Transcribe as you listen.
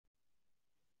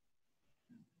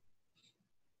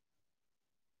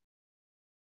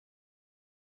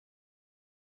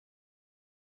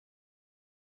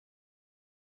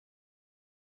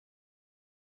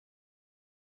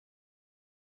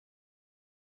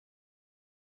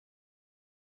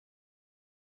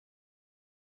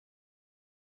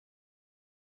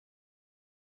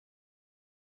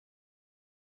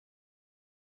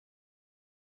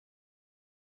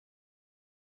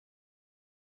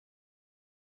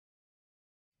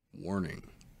Warning: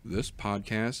 this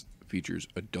podcast features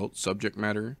adult subject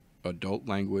matter, adult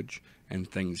language, and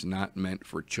things not meant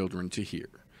for children to hear.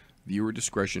 Viewer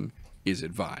discretion is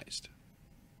advised.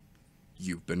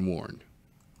 You've been warned.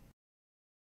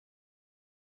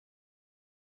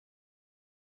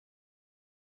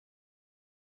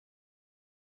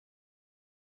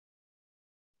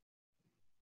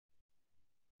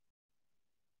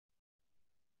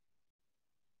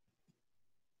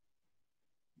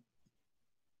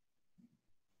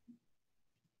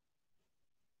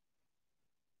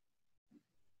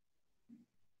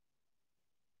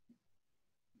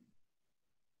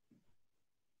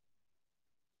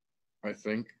 I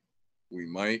think we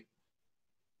might.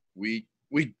 We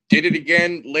did it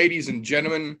again, ladies and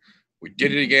gentlemen. We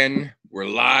did it again. We're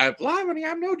live on the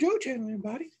I'm No Joe channel,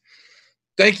 everybody.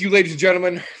 Thank you, ladies and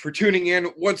gentlemen, for tuning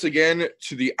in once again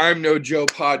to the I'm No Joe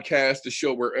podcast, the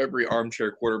show where every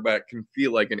armchair quarterback can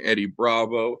feel like an Eddie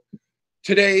Bravo.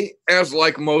 Today, as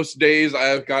like most days, I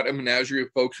have got a menagerie of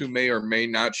folks who may or may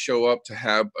not show up to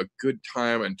have a good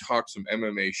time and talk some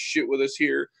MMA shit with us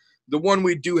here. The one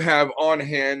we do have on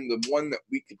hand, the one that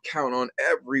we could count on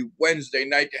every Wednesday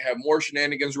night to have more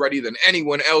shenanigans ready than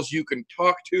anyone else you can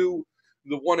talk to,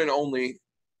 the one and only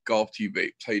Golf T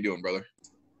Vapes. How you doing, brother?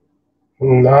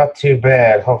 Not too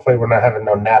bad. Hopefully we're not having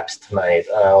no naps tonight,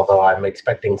 although I'm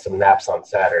expecting some naps on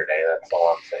Saturday. That's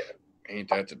all I'm saying. Ain't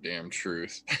that the damn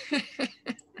truth?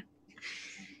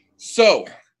 So,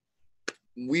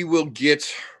 we will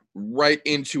get right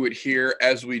into it here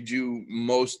as we do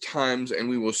most times, and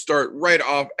we will start right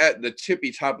off at the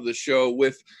tippy top of the show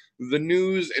with the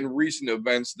news and recent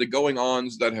events, the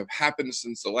going-ons that have happened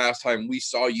since the last time we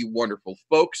saw you wonderful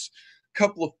folks.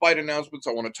 Couple of fight announcements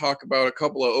I want to talk about, a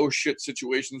couple of oh shit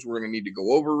situations we're going to need to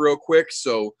go over real quick.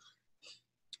 So,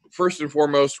 first and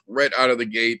foremost, right out of the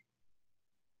gate,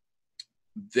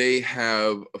 they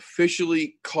have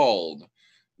officially called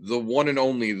the one and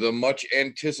only, the much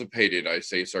anticipated, I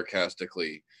say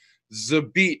sarcastically,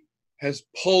 Zabit has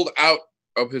pulled out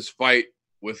of his fight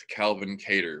with Calvin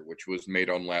Kattar, which was made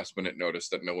on last minute notice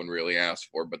that no one really asked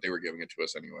for, but they were giving it to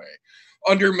us anyway,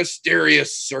 under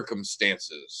mysterious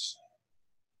circumstances.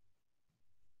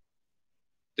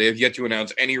 They have yet to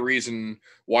announce any reason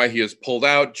why he has pulled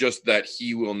out, just that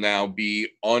he will now be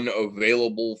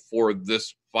unavailable for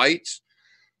this fight.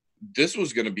 This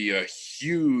was going to be a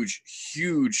huge,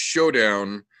 huge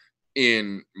showdown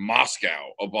in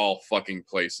Moscow, of all fucking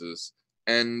places.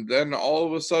 And then all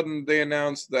of a sudden they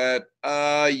announced that,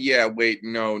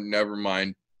 no, never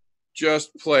mind.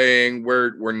 Just playing.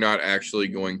 We're not actually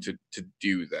going to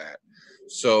do that.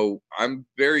 So I'm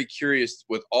very curious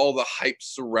with all the hype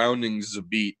surrounding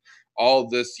Zabit, all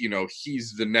this,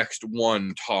 he's the next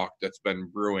one talk that's been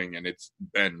brewing, and it's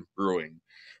been brewing,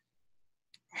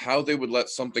 how they would let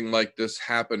something like this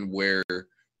happen where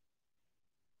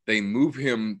they move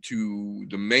him to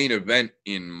the main event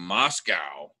in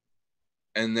Moscow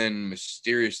and then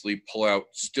mysteriously pull out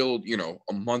still,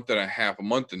 a month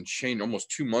and change, almost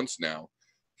 2 months now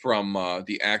from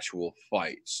the actual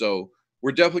fight. So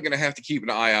we're definitely going to have to keep an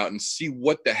eye out and see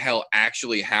what the hell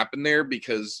actually happened there,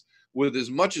 because with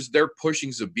as much as they're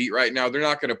pushing Zabit right now, they're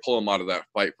not going to pull him out of that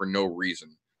fight for no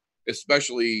reason.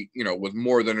 Especially, with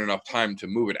more than enough time to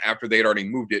move it after they'd already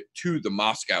moved it to the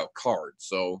Moscow card.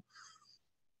 So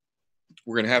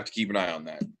we're going to have to keep an eye on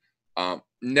that.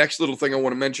 Next little thing I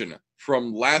want to mention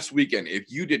from last weekend. If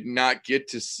you did not get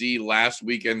to see last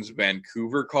weekend's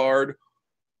Vancouver card,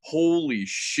 holy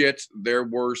shit, there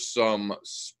were some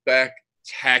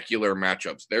spectacular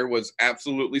matchups. There was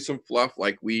absolutely some fluff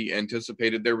like we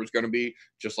anticipated there was going to be,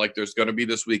 just like there's going to be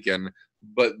this weekend.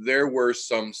 But there were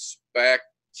some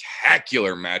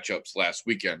spectacular matchups last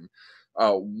weekend.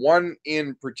 One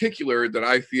in particular that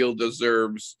I feel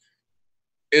deserves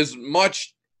as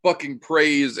much fucking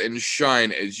praise and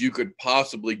shine as you could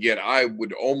possibly get. I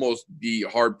would almost be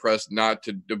hard-pressed not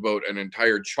to devote an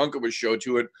entire chunk of a show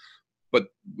to it, but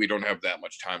we don't have that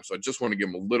much time, so I just want to give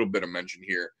him a little bit of mention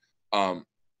here.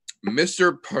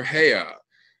 Mr. Pereira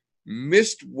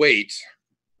missed weight,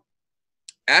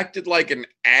 acted like an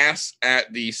ass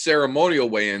at the ceremonial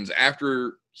weigh-ins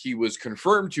after he was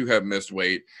confirmed to have missed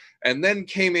weight, and then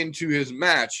came into his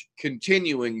match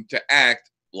continuing to act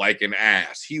like an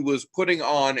ass. He was putting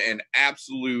on an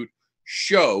absolute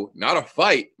show, not a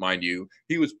fight, mind you.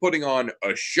 He was putting on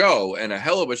a show, and a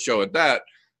hell of a show at that.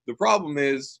 The problem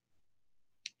is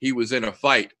he was in a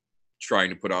fight trying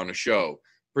to put on a show,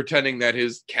 pretending that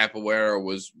his capoeira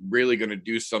was really going to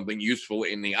do something useful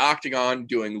in the octagon,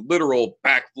 doing literal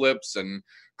backflips and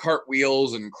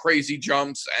cartwheels and crazy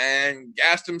jumps, and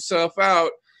gassed himself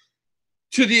out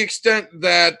to the extent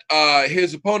that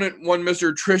his opponent, one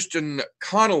Mr. Tristan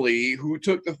Connolly, who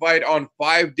took the fight on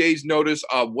 5 days' notice,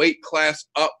 a weight class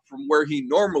up from where he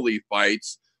normally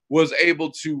fights, was able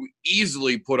to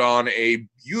easily put on a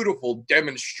beautiful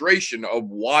demonstration of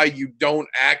why you don't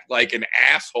act like an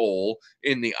asshole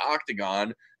in the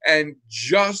octagon, and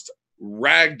just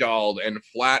ragdolled and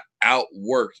flat out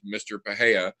worked Mr.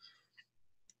 Pahea.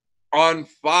 On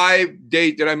 5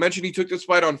 days, did I mention he took this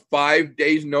fight on 5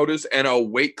 days' notice and a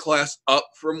weight class up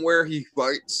from where he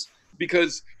fights?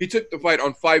 Because he took the fight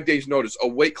on 5 days' notice, a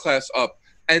weight class up,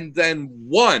 and then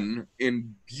won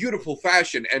in beautiful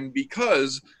fashion. And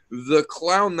because the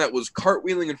clown that was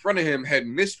cartwheeling in front of him had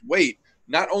missed weight,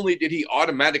 not only did he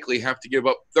automatically have to give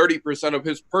up 30% of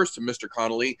his purse to Mr.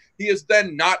 Connolly, he is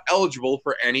then not eligible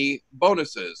for any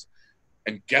bonuses.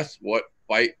 And guess what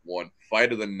fight won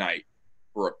Fight of the Night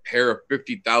for a pair of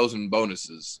 50,000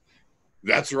 bonuses?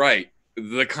 That's right,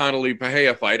 the Connolly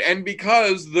Pahea fight. And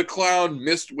because the clown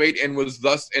missed weight and was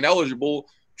thus ineligible,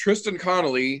 Tristan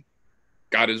Connolly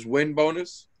got his win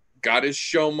bonus, got his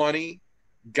show money,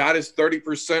 got his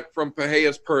 30% from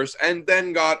Pahea's purse, and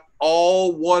then got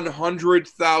all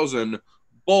 100,000,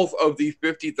 both of the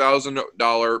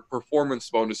 $50,000 performance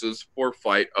bonuses for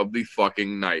Fight of the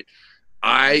fucking Night.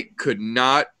 I could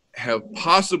not have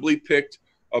possibly picked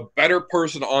a better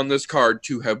person on this card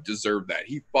to have deserved that.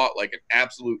 He fought like an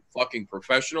absolute fucking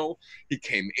professional. He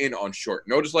came in on short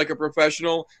notice like a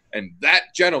professional, and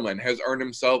that gentleman has earned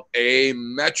himself a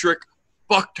metric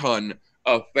fuck ton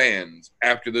of fans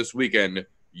after this weekend,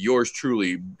 yours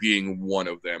truly being one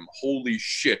of them. Holy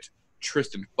shit,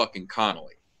 Tristan fucking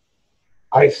Connolly.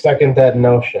 I second that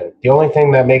notion. The only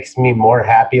thing that makes me more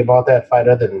happy about that fight,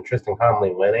 other than Tristan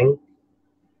Connolly winning,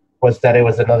 was that it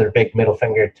was another big middle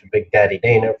finger to Big Daddy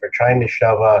Dana for trying to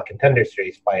shove a Contender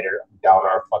Series fighter down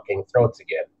our fucking throats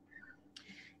again.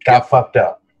 Got fucked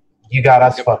up. You got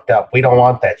us fucked up. We don't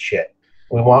want that shit.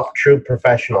 We want true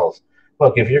professionals.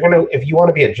 Look, if you want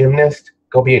to be a gymnast,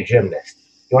 go be a gymnast.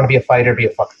 You want to be a fighter, be a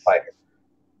fucking fighter.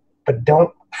 But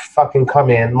don't fucking come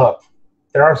in. Look,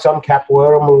 there are some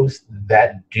capoeira moves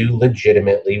that do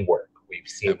legitimately work. We've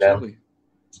seen them.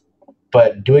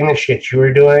 But doing the shit you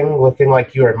were doing, looking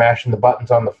like you were mashing the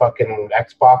buttons on the fucking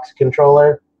Xbox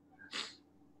controller,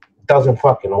 doesn't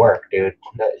fucking work, dude.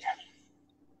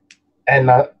 And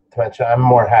not to mention, I'm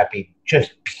more happy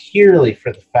just purely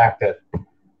for the fact that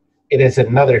it is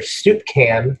another soup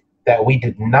can that we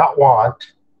did not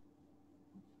want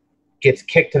gets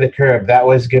kicked to the curb. That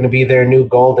was going to be their new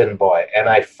golden boy, and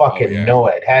I fucking know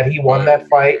it. Had he won that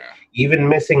fight, even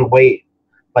missing weight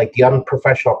like the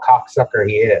unprofessional cocksucker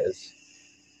he is,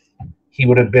 he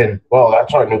would have been, well,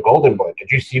 that's our new golden boy.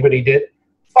 Did you see what he did?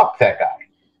 Fuck that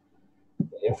guy.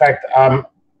 In fact,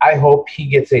 I hope he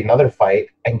gets another fight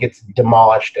and gets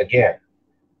demolished again.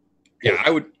 Yeah,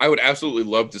 I would absolutely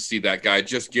love to see that guy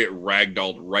just get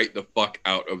ragdolled right the fuck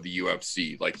out of the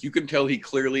UFC. Like, you can tell he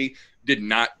clearly did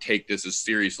not take this as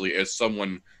seriously as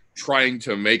someone trying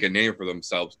to make a name for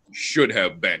themselves should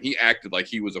have been. He acted like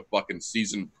he was a fucking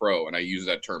seasoned pro, and I use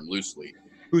that term loosely,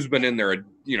 who's been in there,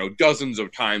 dozens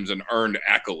of times and earned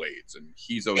accolades, and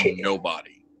he's a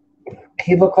nobody.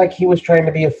 He looked like he was trying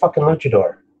to be a fucking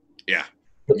luchador. Yeah,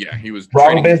 he was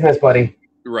wrong business, buddy.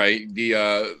 Right.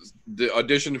 The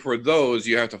audition for those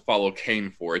you have to follow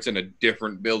Kane for. It's in a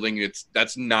different building.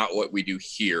 That's not what we do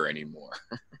here anymore.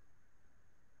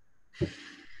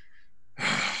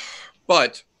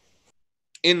 But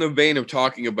in the vein of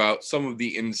talking about some of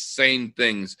the insane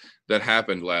things that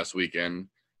happened last weekend,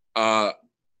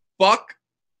 fuck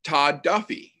Todd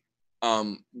Duffy.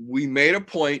 We made a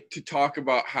point to talk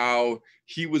about how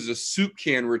he was a soup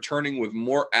can returning with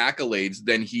more accolades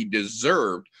than he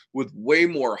deserved, with way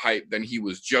more hype than he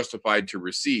was justified to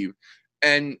receive.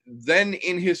 And then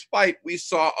in his fight, we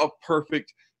saw a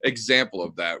perfect example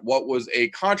of that. What was a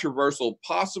controversial,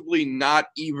 possibly not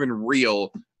even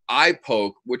real eye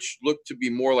poke, which looked to be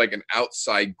more like an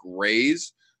outside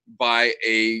graze by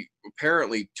a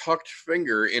apparently tucked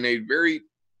finger in a very,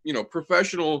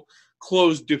 professional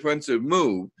closed defensive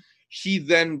move. He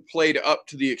then played up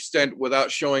to the extent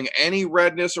without showing any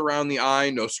redness around the eye,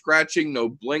 no scratching, no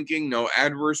blinking, no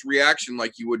adverse reaction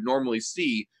like you would normally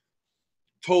see,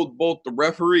 told both the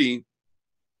referee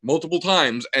multiple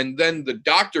times and then the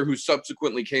doctor who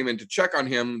subsequently came in to check on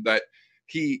him that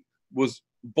he was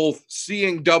both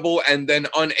seeing double and then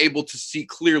unable to see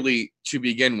clearly to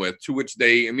begin with, to which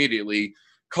they immediately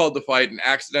called the fight an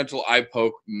accidental eye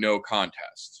poke, no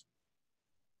contest.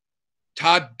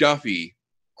 Todd Duffy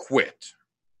quit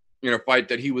in a fight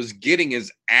that he was getting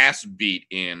his ass beat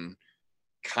in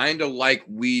kind of like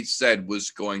we said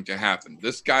was going to happen.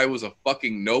 This guy was a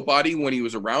fucking nobody when he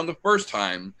was around the first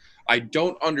time. I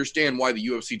don't understand why the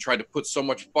UFC tried to put so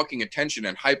much fucking attention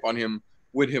and hype on him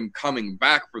with him coming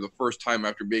back for the first time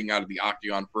after being out of the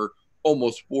octagon for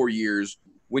almost 4 years.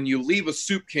 When you leave a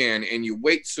soup can and you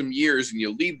wait some years and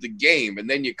you leave the game and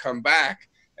then you come back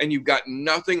and you've got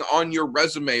nothing on your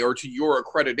resume or to your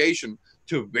accreditation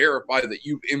to verify that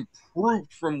you've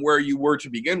improved from where you were to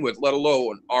begin with, let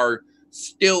alone are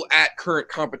still at current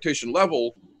competition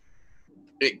level,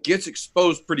 it gets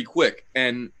exposed pretty quick.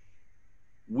 And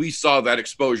we saw that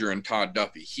exposure in Todd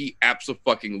Duffy. He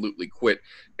abso-fucking-lutely quit.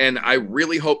 And I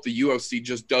really hope the UFC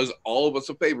just does all of us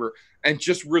a favor and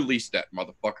just release that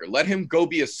motherfucker. Let him go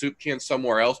be a soup can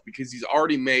somewhere else, because he's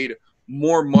already made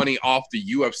more money off the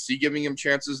UFC giving him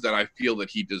chances than I feel that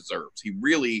he deserves. He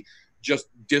really just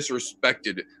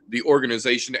disrespected the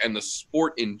organization and the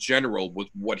sport in general with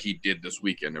what he did this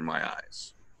weekend, in my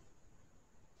eyes.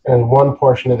 And one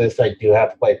portion of this I do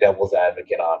have to play devil's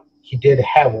advocate on. He did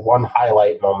have one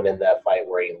highlight moment in that fight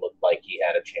where he looked like he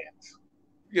had a chance.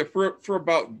 Yeah, for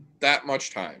about that much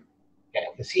time. Yeah,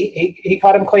 because he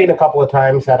caught him clean a couple of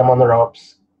times, had him on the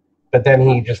ropes, but then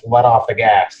he just let off the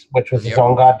gas, which was his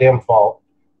own goddamn fault.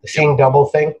 The seeing double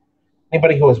thing,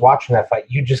 anybody who was watching that fight,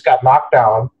 you just got knocked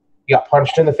down, you got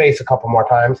punched in the face a couple more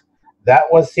times. That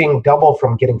was seeing double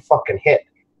from getting fucking hit.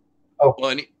 Oh, well,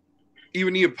 and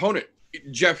even the opponent,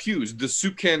 Jeff Hughes, the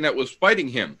soup can that was fighting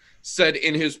him, said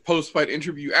in his post-fight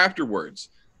interview afterwards,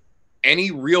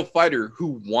 any real fighter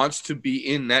who wants to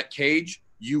be in that cage,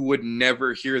 you would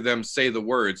never hear them say the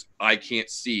words, I can't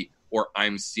see, or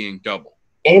I'm seeing double.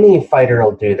 Any fighter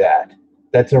will do that.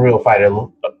 That's a real fighter.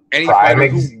 Any fighter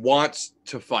who wants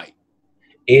to fight.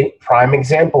 Prime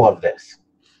example of this.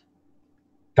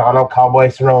 Donald Cowboy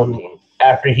Cerrone,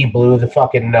 after he blew the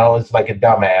fucking nose like a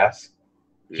dumbass,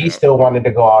 he still wanted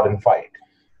to go out and fight.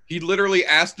 He literally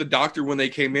asked the doctor when they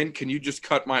came in, can you just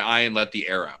cut my eye and let the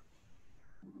air out?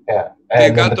 Yeah,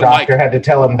 and then the doctor had to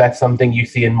tell him that's something you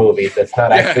see in movies. That's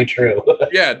not actually true.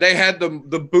 Yeah, they had the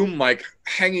boom mic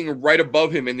hanging right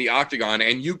above him in the octagon,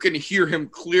 and you can hear him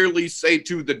clearly say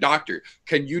to the doctor,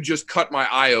 can you just cut my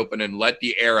eye open and let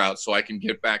the air out so I can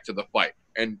get back to the fight?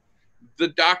 And the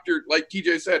doctor, like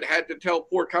TJ said, had to tell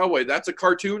poor Cowboy, that's a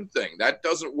cartoon thing. That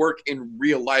doesn't work in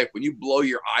real life. When you blow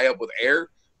your eye up with air,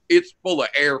 it's full of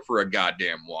air for a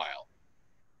goddamn while.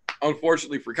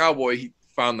 Unfortunately for Cowboy, he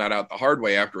found that out the hard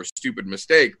way after a stupid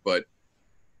mistake. But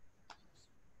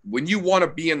when you want to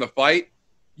be in the fight,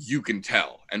 you can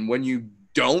tell. And when you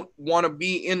don't want to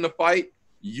be in the fight,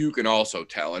 you can also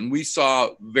tell. And we saw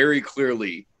very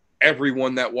clearly,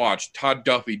 everyone that watched, Todd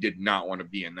Duffy did not want to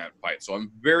be in that fight. So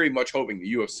I'm very much hoping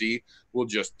the UFC will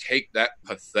just take that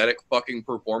pathetic fucking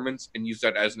performance and use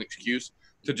that as an excuse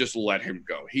to just let him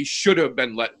go. He should have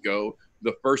been let go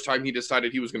the first time he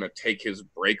decided he was going to take his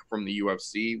break from the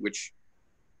UFC, which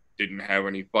didn't have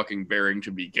any fucking bearing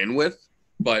to begin with.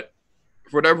 But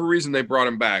for whatever reason they brought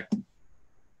him back,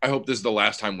 I hope this is the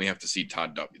last time we have to see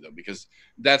Todd Duffy, though, because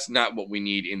that's not what we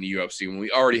need in the UFC. When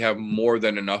we already have more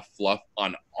than enough fluff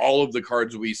on all of the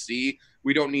cards we see,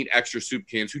 we don't need extra soup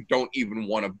cans who don't even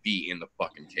want to be in the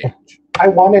fucking cage. I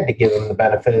wanted to give him the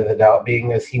benefit of the doubt,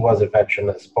 being as he was a veteran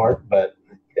of the sport, but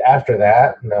after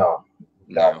that, no.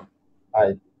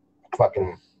 I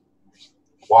fucking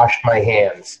washed my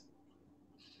hands.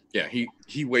 Yeah,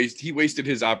 he wasted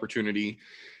his opportunity.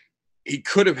 He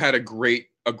could have had a great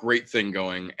thing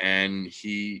going, and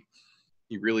he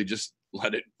really just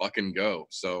let it fucking go.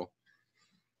 So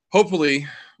hopefully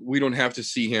we don't have to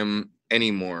see him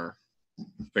anymore.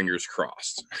 Fingers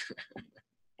crossed.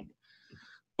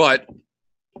 But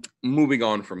moving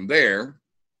on from there,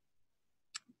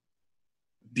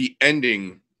 the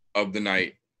ending of the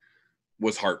night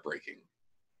was heartbreaking.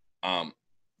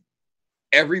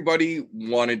 Everybody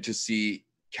wanted to see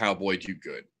Cowboy do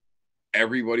good.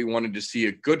 Everybody wanted to see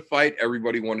a good fight.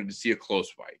 Everybody wanted to see a close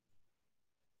fight.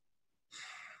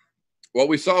 What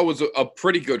we saw was a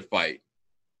pretty good fight.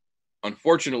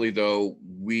 Unfortunately, though,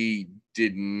 we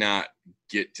did not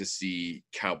get to see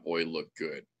Cowboy look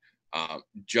good.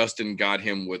 Justin got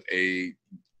him with a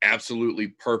absolutely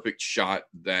perfect shot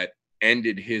that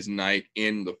ended his night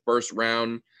in the first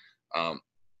round.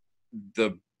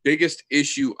 The biggest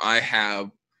issue I have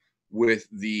with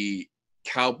the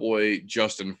Cowboy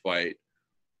Justin fight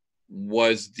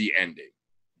was the ending.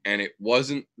 And it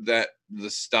wasn't that the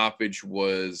stoppage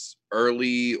was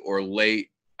early or late.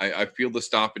 I feel the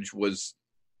stoppage was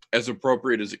as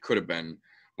appropriate as it could have been.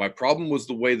 My problem was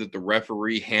the way that the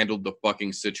referee handled the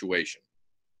fucking situation.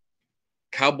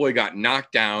 Cowboy got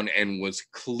knocked down and was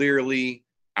clearly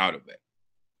out of it.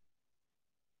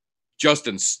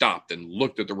 Justin stopped and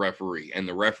looked at the referee, and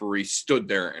the referee stood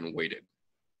there and waited.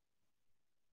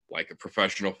 Like a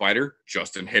professional fighter,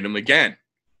 Justin hit him again.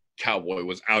 Cowboy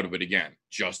was out of it again.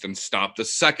 Justin stopped the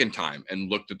second time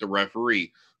and looked at the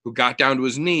referee, who got down to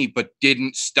his knee but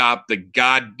didn't stop the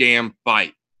goddamn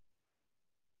fight.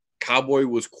 Cowboy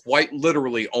was quite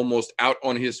literally almost out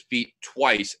on his feet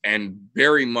twice and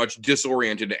very much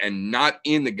disoriented and not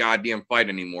in the goddamn fight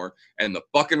anymore. And the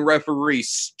fucking referee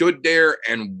stood there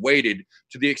and waited,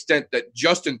 to the extent that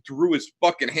Justin threw his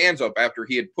fucking hands up after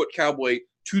he had put Cowboy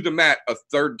to the mat a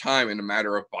third time in a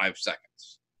matter of 5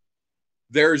 seconds.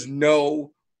 There's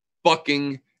no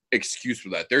fucking excuse for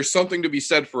that. There's something to be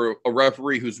said for a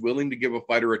referee who's willing to give a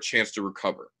fighter a chance to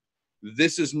recover.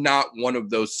 This is not one of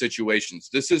those situations.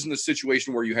 This isn't a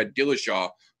situation where you had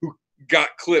Dillashaw, who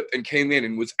got clipped and came in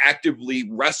and was actively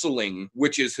wrestling,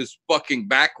 which is his fucking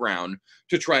background,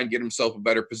 to try and get himself a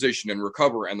better position and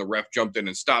recover, and the ref jumped in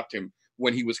and stopped him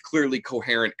when he was clearly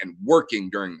coherent and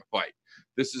working during the fight.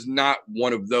 This is not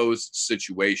one of those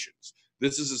situations.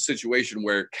 This is a situation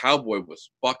where Cowboy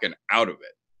was fucking out of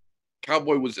it.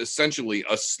 Cowboy was essentially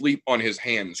asleep on his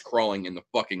hands crawling in the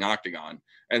fucking octagon,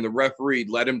 and the referee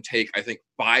let him take, I think,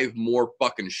 5 more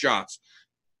fucking shots,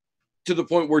 to the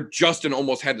point where Justin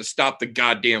almost had to stop the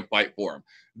goddamn fight for him.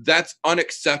 That's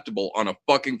unacceptable on a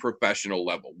fucking professional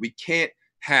level. We can't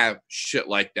have shit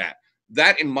like that.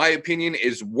 That, in my opinion,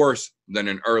 is worse than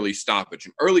an early stoppage.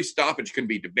 An early stoppage can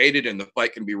be debated and the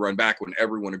fight can be run back when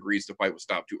everyone agrees the fight was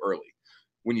stopped too early.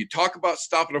 When you talk about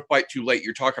stopping a fight too late,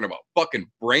 you're talking about fucking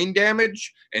brain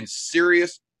damage and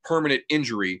serious permanent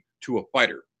injury to a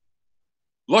fighter.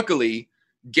 Luckily,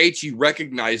 Gaethje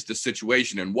recognized the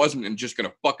situation and wasn't just going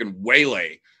to fucking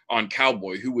waylay on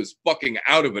Cowboy, who was fucking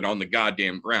out of it on the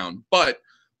goddamn ground. But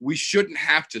we shouldn't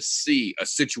have to see a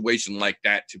situation like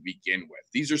that to begin with.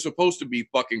 These are supposed to be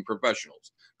fucking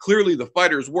professionals. Clearly, the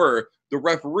fighters were. The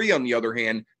referee, on the other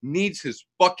hand, needs his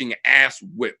fucking ass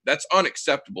whipped. That's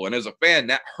unacceptable. And as a fan,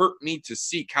 that hurt me to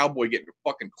see Cowboy getting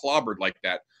fucking clobbered like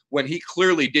that when he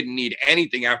clearly didn't need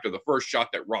anything after the first shot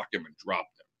that rocked him and dropped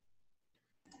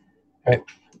him.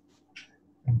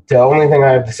 The only thing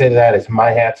I have to say to that is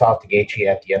my hat's off to Gaethje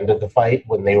at the end of the fight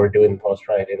when they were doing the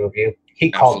post-fight interview.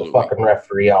 He called the fucking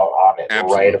referee out on it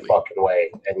right a fucking way.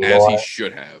 And you know what? He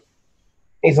should have.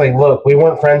 He's like, look, we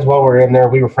weren't friends while we were in there.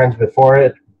 We were friends before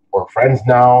it. We're friends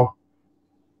now.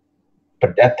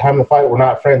 But at that time of the fight, we're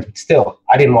not friends. But still,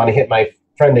 I didn't want to hit my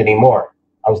friend anymore.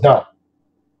 I was done.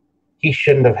 He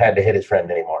shouldn't have had to hit his friend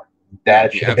anymore.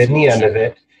 That should have been the end of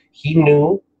it. He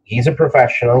knew. He's a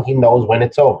professional. He knows when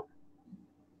it's over.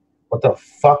 What the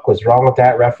fuck was wrong with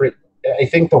that referee? I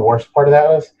think the worst part of that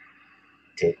was,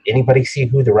 did anybody see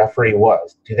who the referee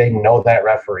was? Do they know that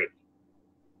referee?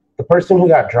 The person who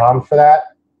got drawn for that,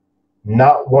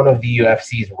 not one of the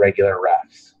UFC's regular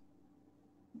refs,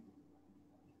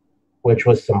 which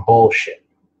was some bullshit.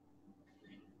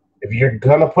 If you're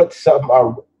going to put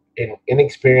an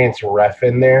inexperienced ref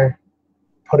in there,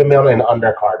 put him in an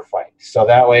undercard fight. So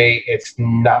that way it's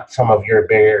not some of your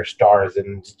bigger stars.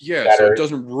 And so it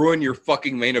doesn't ruin your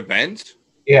fucking main event?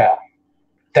 Yeah.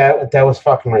 That was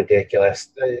fucking ridiculous.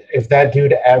 If that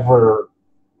dude ever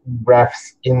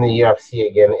refs in the UFC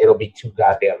again, it'll be too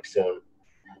goddamn soon.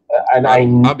 And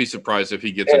I'll be surprised if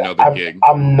he gets another gig.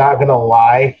 I'm not going to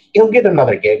lie. He'll get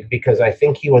another gig because I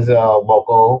think he was a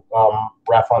local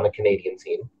ref on the Canadian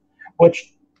scene,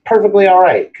 which perfectly all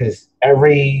right because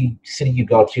every city you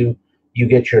go to, you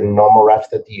get your normal refs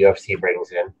that the UFC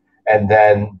brings in. And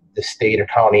then the state or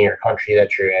county or country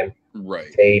that you're in,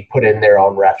 they put in their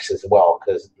own refs as well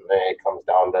because it comes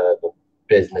down to the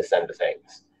business end of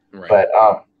things. Right. But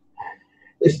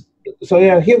so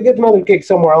yeah, he'll get another gig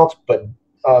somewhere else, but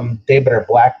they better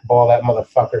blackball that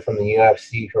motherfucker from the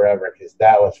UFC forever because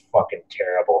that was fucking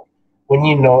terrible. When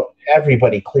you know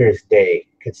everybody clear as day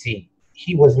could see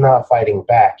he was not fighting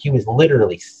back. He was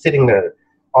literally sitting there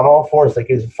on all fours like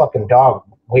he was a fucking dog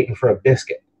waiting for a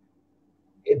biscuit.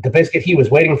 The biscuit he was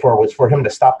waiting for was for him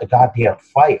to stop the goddamn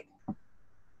fight.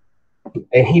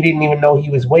 And he didn't even know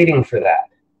he was waiting for that.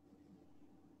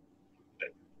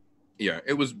 Yeah,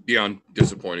 it was beyond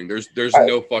disappointing. There's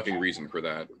no fucking reason for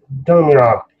that. Don't get me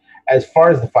wrong. As far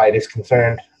as the fight is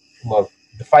concerned, look,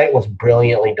 the fight was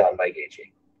brilliantly done by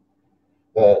Gaethje.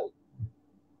 The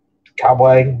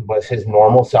Cowboy was his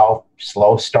normal self,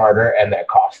 slow starter, and that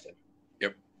cost him.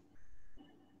 Yep.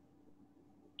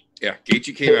 Yeah,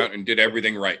 Gaethje came out and did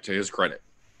everything right, to his credit.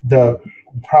 The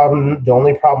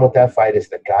only problem with that fight is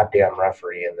the goddamn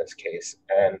referee in this case,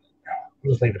 and I'll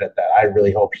just leave it at that. I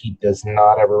really hope he does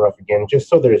not ever ref again, just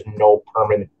so there's no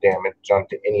permanent damage done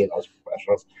to any of those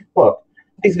professionals. Look,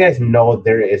 These guys know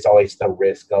there is always the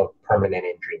risk of permanent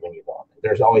injury when you walk.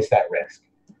 There's always that risk.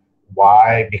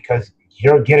 Why? Because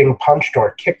you're getting punched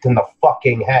or kicked in the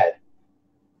fucking head.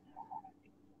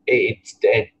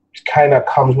 It kind of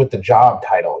comes with the job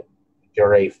title.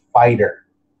 You're a fighter.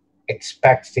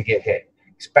 Expect to get hit.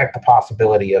 Expect the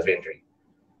possibility of injury.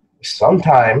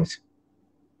 Sometimes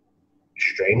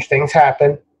strange things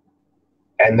happen,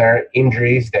 and there are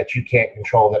injuries that you can't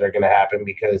control that are going to happen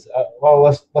because,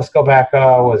 let's go back.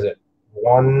 Was it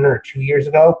 1 or 2 years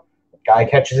ago? A guy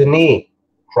catches a knee,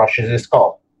 crushes his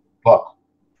skull. Look,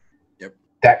 Yep.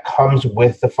 That comes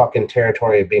with the fucking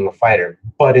territory of being a fighter.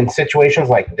 But in situations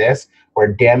like this, where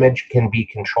damage can be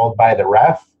controlled by the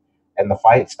ref and the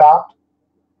fight stopped,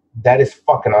 that is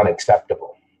fucking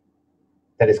unacceptable.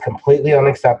 That is completely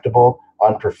unacceptable,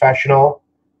 unprofessional,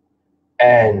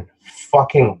 and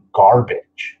fucking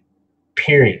garbage.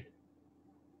 Period.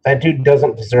 That dude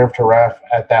doesn't deserve to ref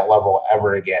at that level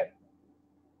ever again.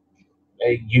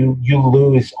 You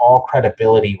lose all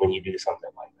credibility when you do something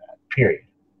like that. Period.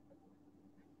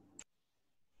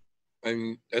 I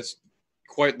mean, that's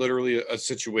quite literally a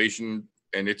situation,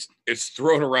 and it's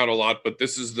thrown around a lot, but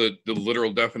this is the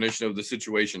literal definition of the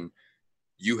situation.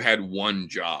 You had one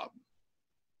job.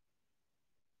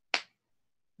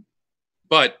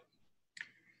 But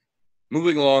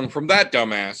moving along from that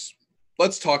dumbass,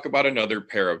 let's talk about another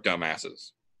pair of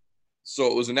dumbasses. So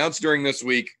it was announced during this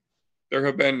week, there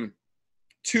have been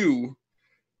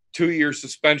two-year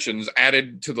suspensions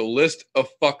added to the list of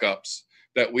fuck-ups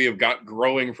that we have got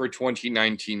growing for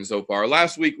 2019 so far.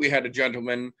 Last week, we had a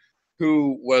gentleman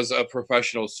who was a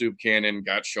professional soup can and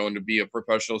got shown to be a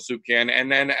professional soup can.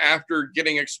 And then after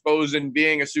getting exposed and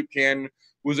being a soup can,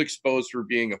 was exposed for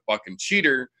being a fucking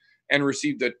cheater and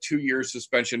received a 2-year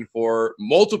suspension for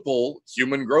multiple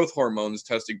human growth hormones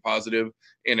testing positive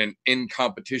in an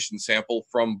in-competition sample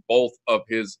from both of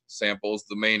his samples,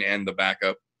 the main and the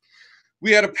backup.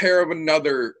 We had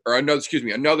another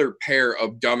pair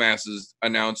of dumbasses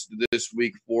announced this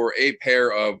week for a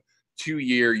pair of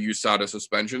 2-year USADA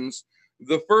suspensions.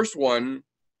 The first one,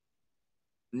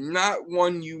 not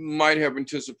one you might have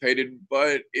anticipated,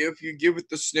 but if you give it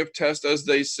the sniff test, as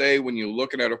they say, when you're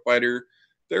looking at a fighter,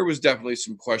 there was definitely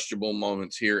some questionable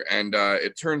moments here. And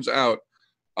it turns out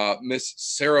Miss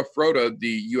Sarah Froda,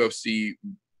 the UFC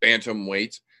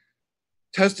bantamweight,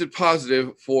 tested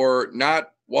positive for not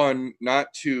 1, not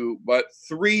 2, but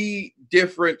 3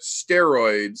 different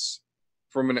steroids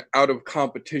from an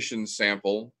out-of-competition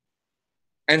sample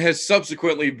and has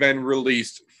subsequently been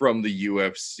released from the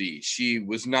UFC. She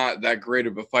was not that great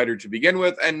of a fighter to begin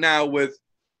with, and now with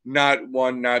not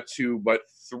 1, not 2, but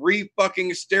 3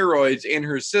 fucking steroids in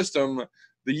her system,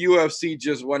 the UFC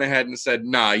just went ahead and said,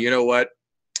 nah, you know what?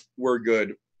 We're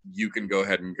good. You can go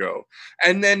ahead and go.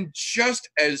 And then just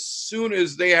as soon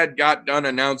as they had got done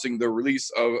announcing the release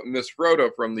of Miss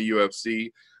Froda from the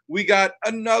UFC, we got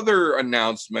another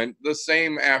announcement the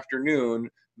same afternoon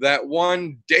that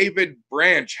one David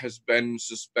Branch has been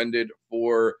suspended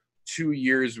for 2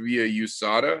 years via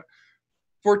USADA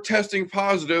for testing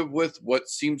positive with what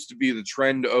seems to be the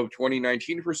trend of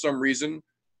 2019 for some reason,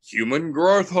 human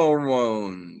growth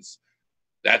hormones.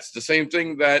 That's the same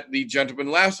thing that the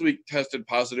gentleman last week tested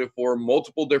positive for,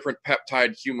 multiple different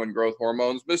peptide human growth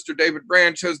hormones. Mr. David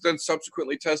Branch has then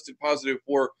subsequently tested positive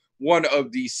for one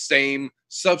of the same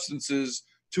substances,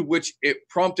 to which it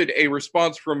prompted a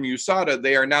response from USADA.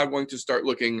 They are now going to start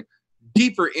looking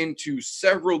deeper into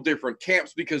several different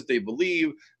camps because they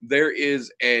believe there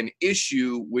is an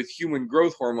issue with human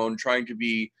growth hormone trying to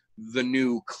be the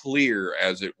new clear,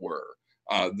 as it were,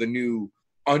 the new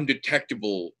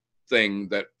undetectable thing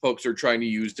that folks are trying to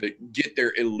use to get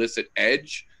their illicit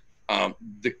edge.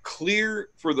 The clear,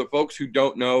 for the folks who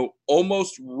don't know,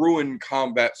 almost ruined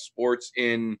combat sports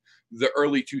in the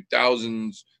early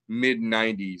 2000s, mid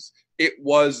 90s. It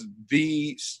was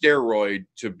the steroid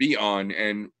to be on.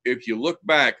 And if you look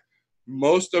back,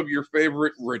 most of your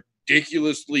favorite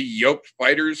ridiculously yoked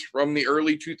fighters from the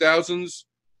early 2000s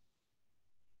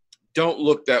don't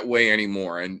look that way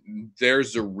anymore. And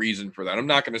there's a reason for that. I'm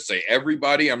not going to say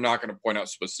everybody. I'm not going to point out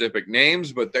specific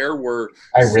names, but there were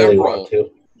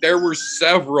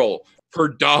several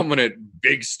predominant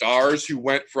big stars who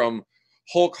went from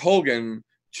Hulk Hogan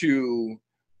to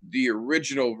the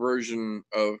original version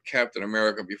of Captain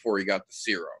America before he got the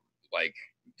serum. Like,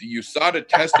 the USADA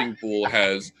testing pool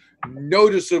has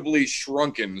noticeably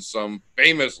shrunken some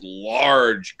famous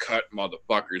large cut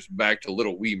motherfuckers back to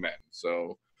little wee men.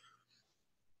 So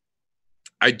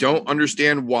I don't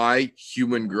understand why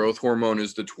human growth hormone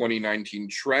is the 2019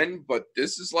 trend, but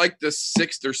this is like the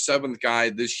 6th or 7th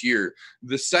guy this year,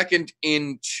 the second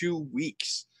in 2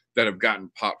 weeks that have gotten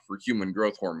popped for human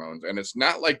growth hormones. And it's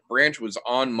not like Branch was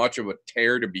on much of a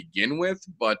tear to begin with,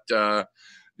 but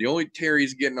the only tear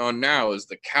he's getting on now is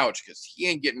the couch, because he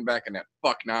ain't getting back in that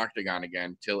fucking octagon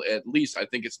again till at least I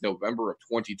think it's November of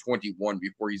 2021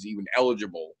 before he's even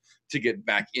eligible to get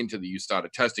back into the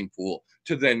USADA testing pool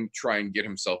to then try and get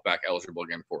himself back eligible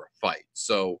again for a fight.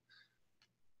 So,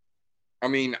 I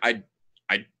mean,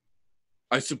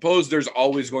 I suppose there's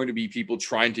always going to be people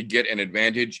trying to get an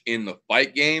advantage in the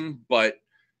fight game, but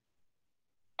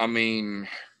I mean,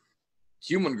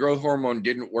 human growth hormone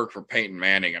didn't work for Peyton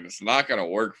Manning, and it's not going to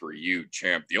work for you,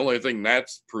 champ. The only thing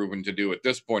that's proven to do at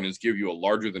this point is give you a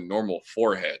larger than normal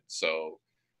forehead. So,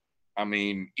 I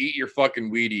mean, eat your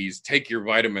fucking Wheaties, take your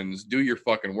vitamins, do your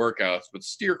fucking workouts, but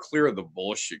steer clear of the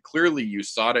bullshit. Clearly,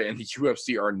 USADA and the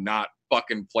UFC are not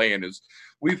fucking playing. As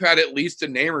we've had at least a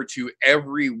name or two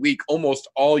every week, almost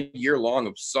all year long,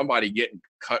 of somebody getting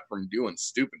cut from doing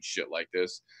stupid shit like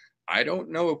this. I don't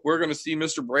know if we're going to see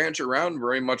Mr. Branch around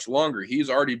very much longer. He's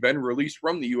already been released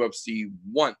from the UFC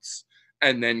once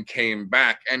and then came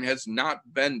back and has not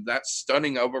been that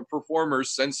stunning of a performer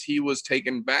since he was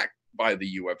taken back by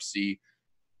the UFC.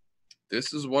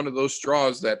 This is one of those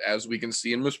straws that, as we can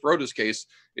see in Miss Broda's case,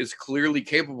 is clearly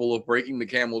capable of breaking the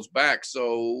camel's back.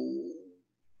 So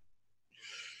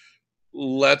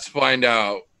let's find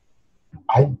out.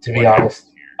 To be honest,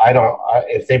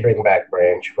 if they bring back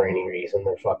Branch for any reason,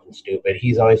 they're fucking stupid.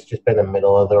 He's always just been a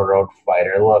middle of the road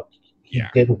fighter. Look, he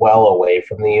did well away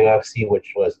from the UFC,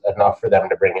 which was enough for them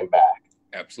to bring him back.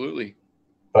 Absolutely.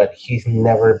 But he's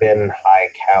never been high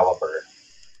caliber.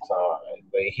 So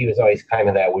he was always kind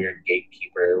of that weird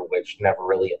gatekeeper, which never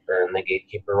really earned the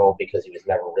gatekeeper role because he was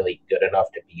never really good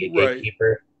enough to be a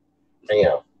gatekeeper. And, you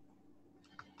know,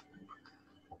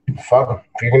 fuck him.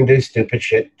 If you're going to do stupid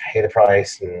shit, pay the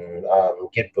price and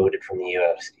get booted from the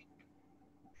UFC.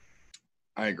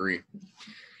 I agree.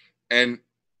 And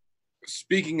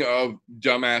speaking of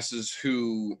dumbasses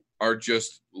who are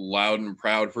just loud and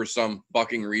proud for some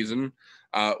fucking reason,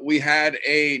 we had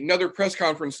another press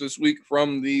conference this week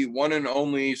from the one and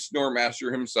only snore master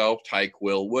himself,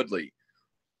 Tyquil Woodley.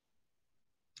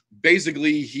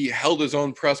 Basically, he held his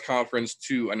own press conference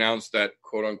to announce that,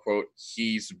 quote unquote,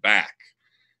 he's back,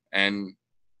 and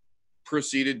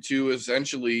proceeded to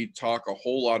essentially talk a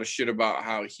whole lot of shit about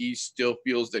how he still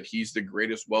feels that he's the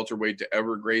greatest welterweight to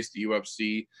ever grace the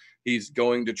UFC. He's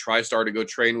going to TriStar to go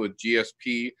train with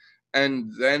GSP,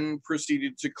 and then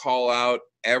proceeded to call out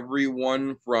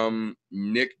everyone from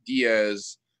Nick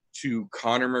Diaz to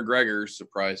Conor McGregor,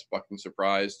 surprise, fucking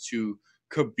surprise, to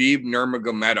Khabib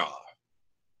Nurmagomedov.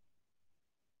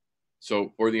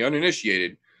 So for the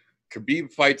uninitiated,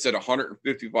 Khabib fights at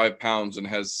 155 pounds and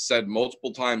has said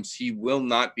multiple times he will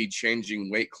not be changing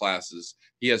weight classes.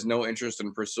 He has no interest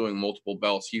in pursuing multiple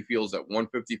belts. He feels that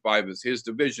 155 is his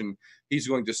division. He's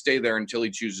going to stay there until he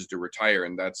chooses to retire,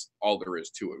 and that's all there is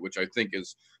to it, which I think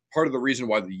is part of the reason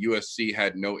why the UFC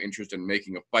had no interest in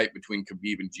making a fight between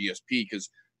Khabib and GSP, because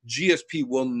GSP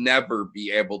will never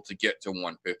be able to get to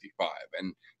 155.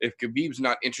 And if Khabib's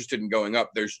not interested in going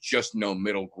up, there's just no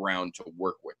middle ground to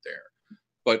work with there.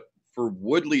 But for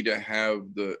Woodley to have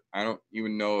I don't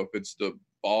even know if it's the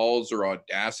balls or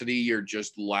audacity or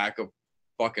just lack of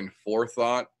fucking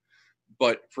forethought,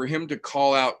 but for him to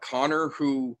call out Conor,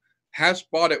 who has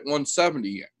fought at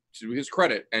 170 to his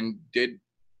credit and did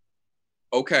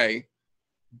okay,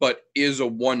 but is a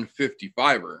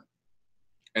 155er,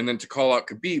 and then to call out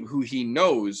Khabib, who he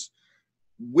knows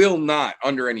will not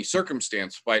under any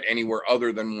circumstance fight anywhere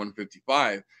other than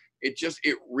 155.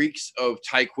 It reeks of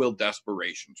Tyquil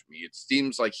desperation to me. It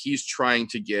seems like he's trying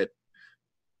to get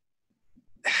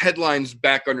headlines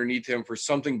back underneath him for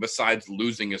something besides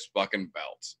losing his fucking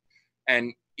belt.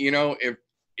 And, you know,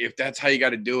 if that's how you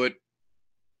got to do it,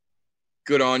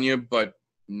 good on you, but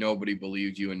nobody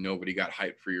believed you and nobody got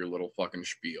hyped for your little fucking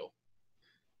spiel.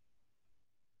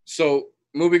 So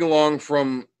moving along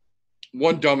from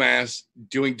one dumbass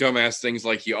doing dumbass things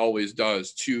like he always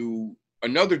does to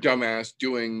another dumbass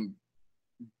doing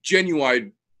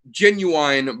genuine,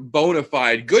 bona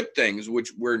fide good things,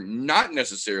 which we're not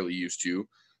necessarily used to.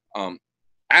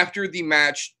 After the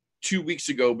match 2 weeks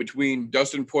ago between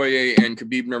Dustin Poirier and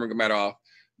Khabib Nurmagomedov,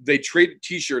 they traded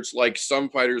T-shirts like some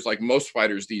fighters, like most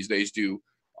fighters these days do.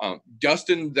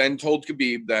 Dustin then told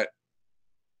Khabib that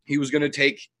he was going to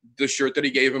take the shirt that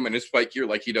he gave him and his fight gear,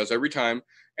 like he does every time,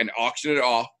 and auction it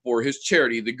off for his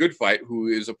charity, The Good Fight, who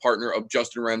is a partner of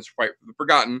Justin Wren's Fight for the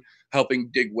Forgotten, helping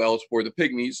dig wells for the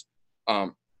Pygmies.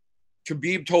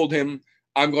 Khabib told him,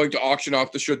 I'm going to auction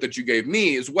off the shirt that you gave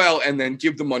me as well, and then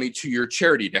give the money to your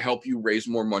charity to help you raise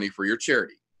more money for your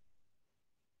charity.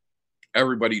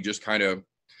 Everybody just kind of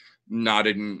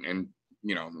nodded and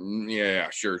you know, yeah,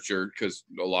 sure, because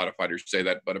a lot of fighters say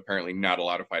that, but apparently not a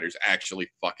lot of fighters actually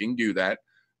fucking do that.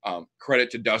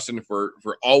 Credit to Dustin for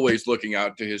always looking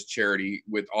out to his charity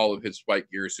with all of his fight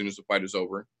gear as soon as the fight is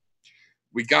over.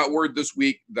 We got word this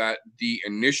week that the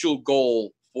initial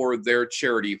goal for their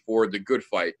charity for the good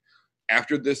fight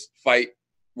after this fight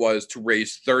was to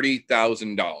raise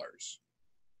 $30,000.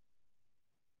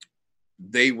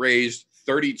 They raised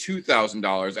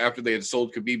 $32,000 after they had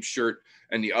sold Khabib's shirt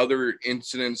and the other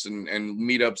incidents and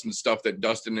meetups and stuff that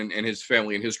Dustin and his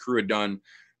family and his crew had done.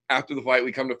 After the fight,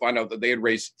 we come to find out that they had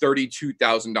raised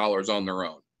 $32,000 on their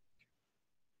own.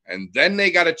 And then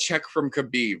they got a check from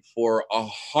Khabib for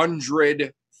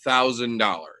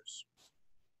 $100,000.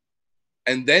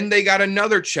 And then they got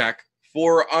another check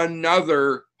for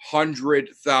another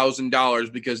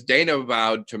 $100,000 because Dana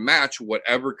vowed to match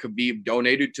whatever Khabib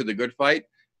donated to the good fight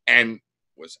and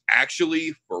was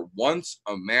actually, for once,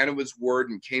 a man of his word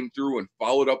and came through and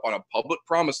followed up on a public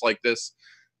promise like this.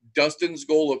 Dustin's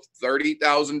goal of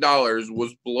 $30,000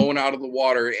 was blown out of the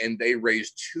water, and they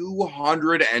raised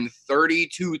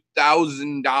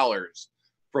 $232,000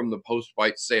 from the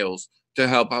post-fight sales to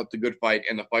help out the good fight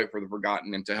and the fight for the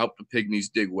forgotten and to help the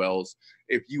Pygmies dig wells.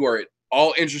 If you are at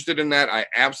all interested in that, I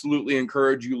absolutely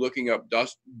encourage you looking up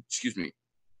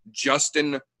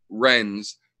Justin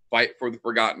Wren's Fight for the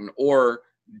Forgotten or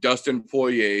Dustin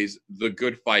Poirier's The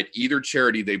Good Fight. Either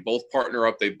charity, they both partner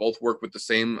up. They both work with the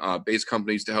same base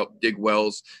companies to help dig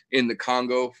wells in the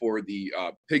Congo for the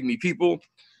Pygmy people.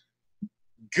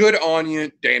 Good on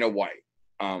you, Dana White.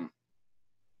 To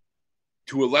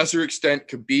a lesser extent,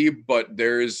 Khabib, but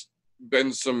there's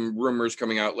been some rumors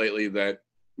coming out lately that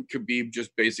Khabib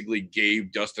just basically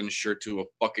gave Dustin's shirt to a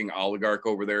fucking oligarch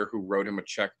over there who wrote him a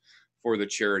check for the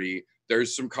charity.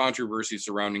 There's some controversy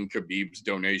surrounding Khabib's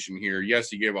donation here. Yes,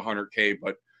 he gave $100K,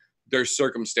 but there's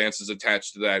circumstances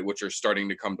attached to that which are starting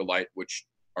to come to light, which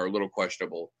are a little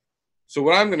questionable. So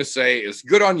what I'm going to say is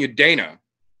good on you, Dana,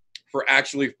 for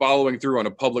actually following through on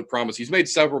a public promise. He's made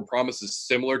several promises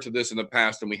similar to this in the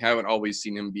past, and we haven't always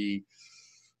seen him be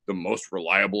the most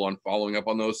reliable on following up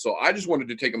on those. So I just wanted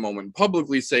to take a moment and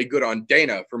publicly say good on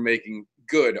Dana for making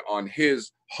good on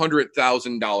his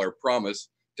 $100,000 promise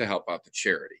to help out the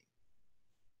charity.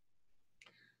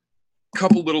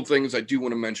 Couple little things I do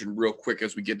want to mention real quick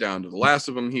as we get down to the last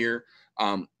of them here.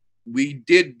 We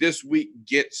did this week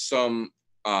get some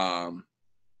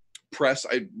press,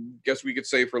 I guess we could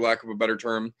say, for lack of a better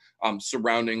term,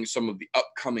 surrounding some of the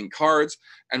upcoming cards.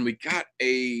 And we got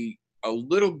a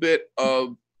little bit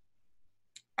of,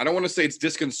 I don't want to say it's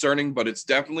disconcerting, but it's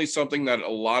definitely something that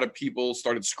a lot of people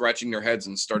started scratching their heads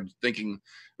and started thinking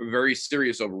very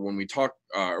serious over when we talked,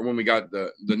 or when we got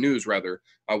the news, rather.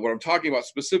 What I'm talking about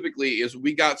specifically is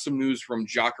we got some news from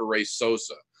Jacare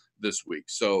Souza this week.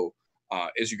 So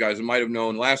as you guys might have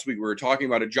known, last week we were talking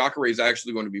about it. Jacare is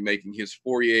actually going to be making his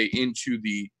foray into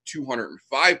the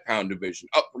 205-pound division,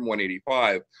 up from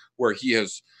 185, where he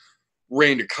has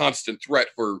reigned a constant threat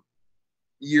for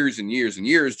years and years and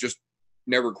years, just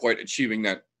never quite achieving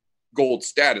that gold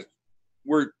status.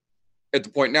 We're at the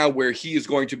point now where he is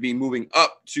going to be moving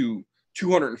up to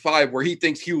 205, where he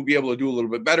thinks he will be able to do a little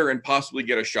bit better and possibly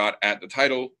get a shot at the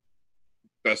title.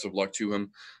 Best of luck to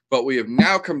him. But we have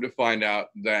now come to find out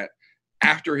that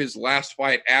after his last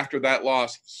fight, after that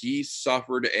loss, he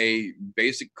suffered a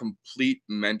basic complete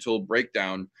mental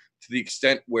breakdown to the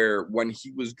extent where when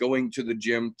he was going to the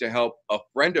gym to help a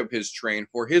friend of his train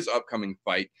for his upcoming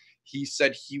fight, he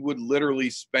said he would literally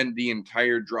spend the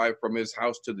entire drive from his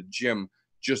house to the gym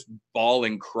just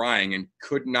bawling, crying, and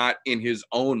could not in his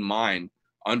own mind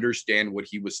understand what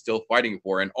he was still fighting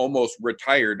for, and almost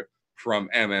retired from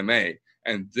MMA.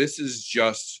 And this is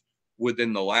just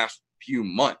within the last few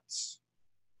months.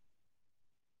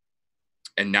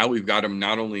 And now we've got him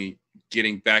not only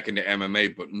getting back into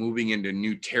MMA, but moving into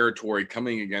new territory,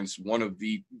 coming against one of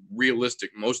the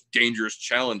realistic, most dangerous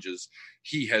challenges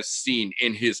he has seen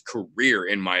in his career,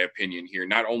 in my opinion here.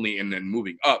 Not only in then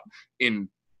moving up, in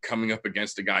coming up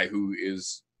against a guy who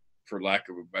is, for lack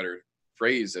of a better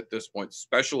phrase at this point,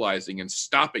 specializing in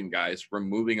stopping guys from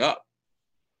moving up.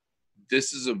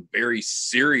 This is a very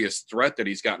serious threat that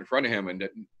he's got in front of him, and to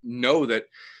know that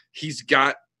he's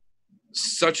got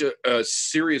such a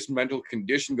serious mental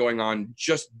condition going on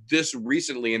just this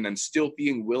recently, and then still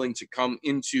being willing to come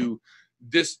into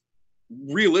this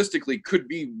realistically could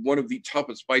be one of the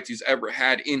toughest fights he's ever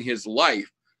had in his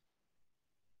life.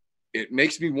 It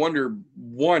makes me wonder,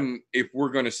 one, if we're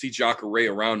going to see Jacare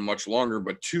around much longer,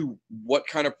 but two, what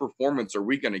kind of performance are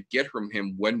we going to get from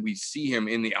him when we see him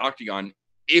in the octagon,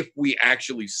 if we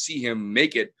actually see him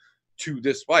make it to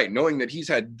this fight, knowing that he's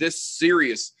had this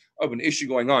serious of an issue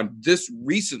going on. This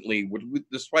recently, with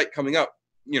this fight coming up,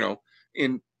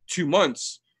 in 2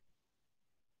 months,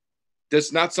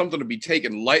 that's not something to be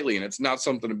taken lightly, and it's not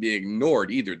something to be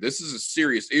ignored either. This is a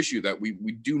serious issue that we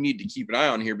do need to keep an eye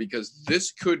on here, because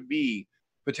this could be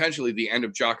potentially the end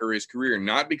of Jacare's career,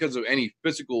 not because of any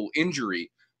physical injury,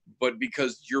 but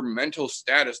because your mental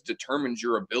status determines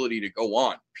your ability to go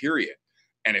on, period.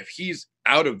 And if he's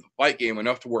out of the fight game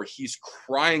enough to where he's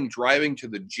crying, driving to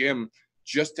the gym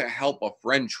just to help a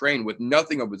friend train with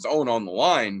nothing of his own on the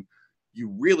line, you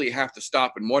really have to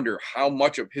stop and wonder how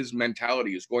much of his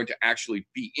mentality is going to actually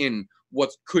be in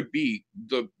what could be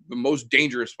the most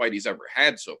dangerous fight he's ever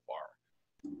had so far.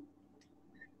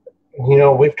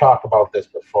 We've talked about this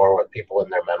before with people in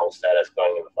their mental status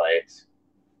going into fights,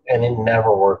 and it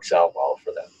never works out well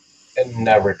for them. It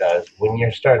never does. When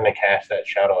you're starting to cast that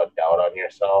shadow of doubt on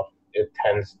yourself, it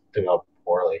tends to go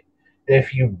poorly. And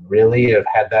if you really have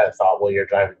had that thought while you're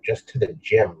driving just to the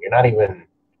gym,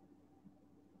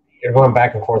 you're going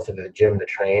back and forth to the gym to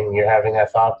train, you're having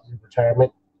that thought of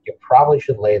retirement, you probably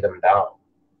should lay them down.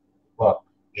 Look,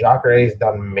 Jacare's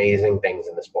done amazing things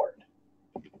in the sport.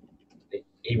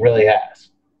 He really has.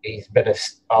 He's been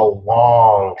a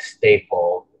long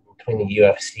staple between the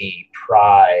UFC,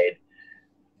 Pride,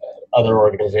 other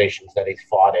organizations that he's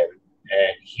fought in,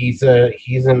 and he's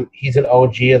an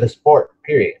OG of the sport.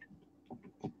 Period.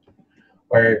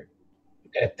 Where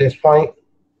at this point,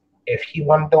 if he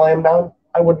wanted to lay him down,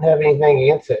 I wouldn't have anything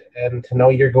against it. And to know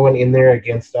you're going in there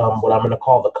against what I'm going to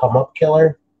call the come up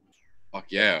killer. Fuck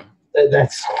yeah.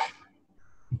 That's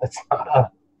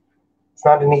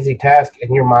not an easy task.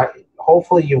 And your mind,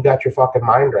 hopefully you've got your fucking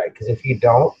mind right. Because if you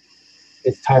don't,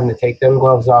 it's time to take them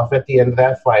gloves off at the end of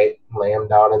that fight and lay them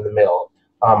down in the middle.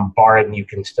 Barring you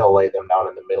can still lay them down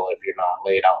in the middle if you're not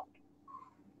laid out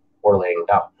or laying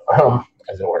down,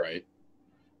 as it were. Right.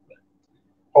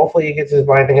 Hopefully he gets his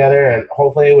mind together, and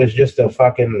hopefully it was just a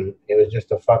fucking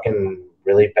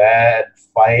really bad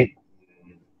fight.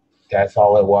 That's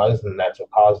all it was, and that's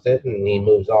what caused it, and he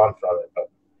moves on from it. But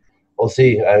we'll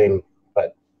see. I mean,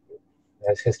 but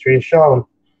as history has shown,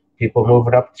 people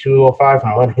moving up to 205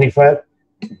 from 185,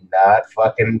 not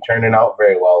fucking turning out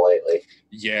very well lately.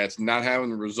 Yeah, it's not having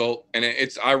the result, and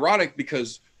it's ironic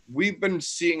because we've been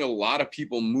seeing a lot of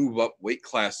people move up weight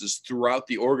classes throughout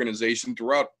the organization,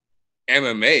 throughout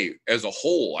MMA as a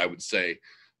whole, I would say,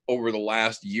 over the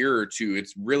last year or two.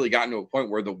 It's really gotten to a point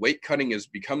where the weight cutting is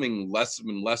becoming less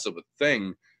and less of a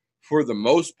thing for the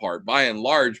most part. By and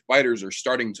large, fighters are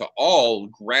starting to all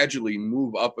gradually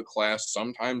move up a class,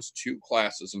 sometimes 2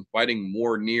 classes, and fighting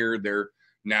more near their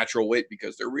natural weight,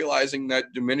 because they're realizing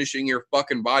that diminishing your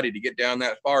fucking body to get down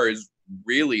that far is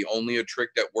really only a trick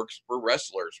that works for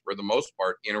wrestlers for the most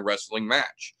part in a wrestling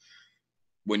match.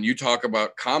 When you talk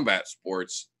about combat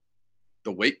sports,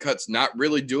 the weight cut's not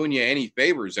really doing you any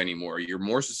favors anymore. You're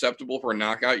more susceptible for a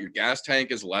knockout. Your gas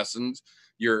tank is lessened.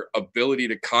 Your ability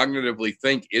to cognitively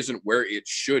think isn't where it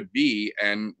should be.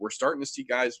 And we're starting to see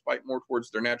guys fight more towards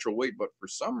their natural weight. But for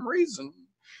some reason,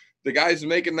 the guys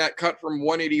making that cut from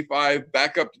 185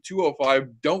 back up to 205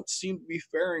 don't seem to be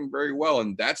faring very well.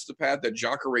 And that's the path that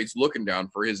Jacare's looking down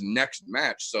for his next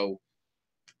match. So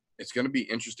it's going to be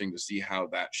interesting to see how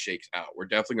that shakes out. We're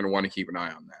definitely going to want to keep an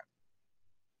eye on that.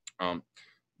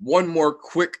 One more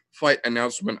quick fight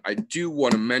announcement I do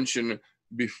want to mention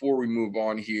before we move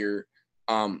on here.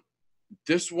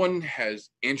 This one has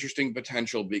interesting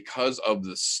potential because of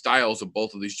the styles of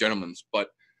both of these gentlemen, but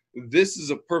this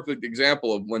is a perfect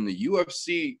example of when the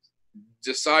UFC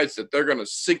decides that they're going to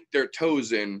sink their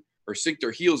toes in, or sink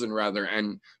their heels in rather,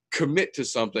 and commit to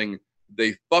something.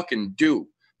 They fucking do,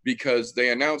 because they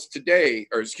announced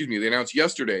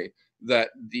yesterday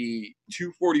that the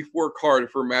 244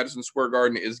 card for Madison Square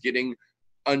Garden is getting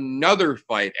another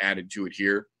fight added to it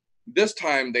here. This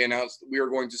time they announced that we are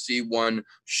going to see one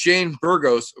Shane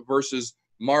Burgos versus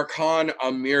Markan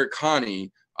Amirkhani,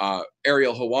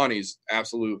 Ariel Helwani's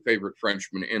absolute favorite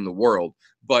Frenchman in the world,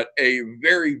 but a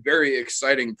very, very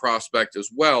exciting prospect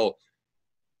as well.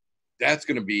 That's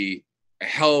going to be a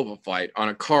hell of a fight on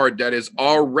a card that is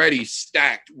already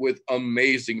stacked with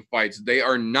amazing fights. They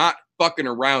are not fucking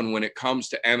around when it comes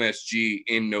to MSG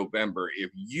in November. If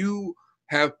you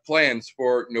have plans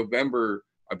for November,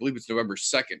 I believe it's November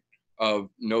 2nd of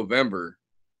November,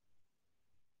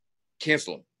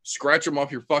 cancel them. Scratch them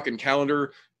off your fucking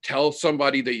calendar. Tell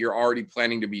somebody that you're already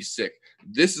planning to be sick.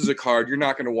 This is a card you're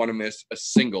not going to want to miss a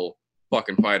single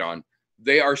fucking fight on.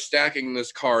 They are stacking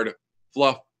this card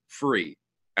fluff free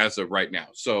as of right now.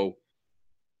 So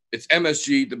it's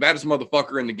MSG, the baddest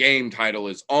motherfucker in the game title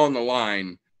is on the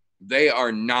line. They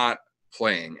are not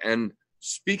playing. And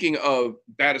speaking of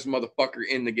baddest motherfucker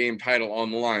in the game title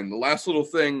on the line, the last little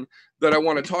thing that I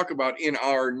want to talk about in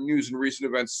our news and recent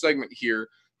events segment here,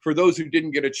 for those who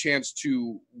didn't get a chance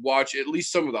to watch at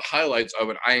least some of the highlights of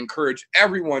it, I encourage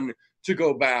everyone to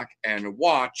go back and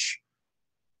watch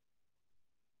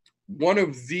one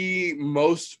of the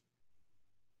most,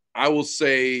 I will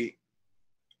say,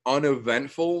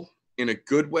 uneventful in a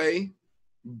good way,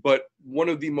 but one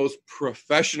of the most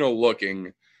professional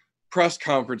looking press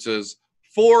conferences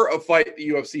for a fight the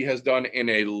UFC has done in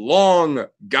a long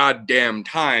goddamn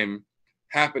time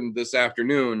happened this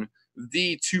afternoon.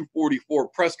 The 244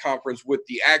 press conference with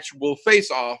the actual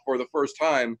face-off for the first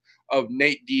time of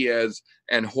Nate Diaz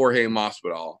and Jorge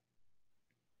Masvidal.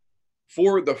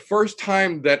 For the first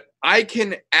time that I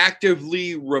can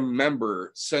actively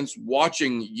remember since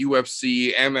watching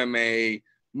UFC, MMA,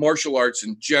 martial arts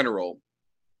in general,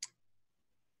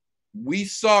 we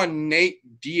saw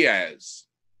Nate Diaz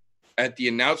at the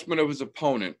announcement of his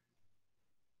opponent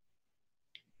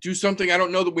do something I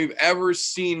don't know that we've ever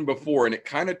seen before, and it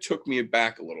kind of took me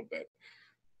aback a little bit.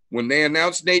 When they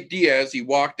announced Nate Diaz, he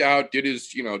walked out, did his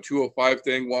 205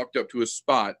 thing, walked up to his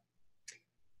spot.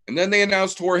 And then they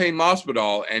announced Jorge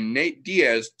Masvidal, and Nate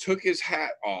Diaz took his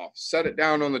hat off, set it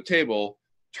down on the table,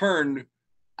 turned,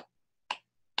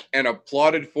 and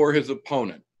applauded for his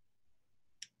opponent.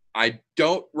 I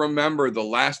don't remember the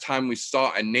last time we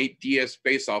saw a Nate Diaz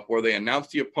face-off where they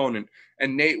announced the opponent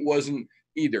and Nate wasn't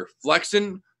either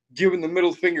flexing, giving the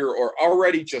middle finger, or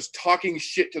already just talking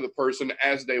shit to the person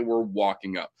as they were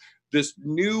walking up. This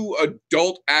new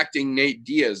adult acting Nate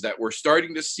Diaz that we're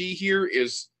starting to see here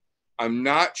is, I'm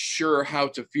not sure how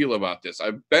to feel about this.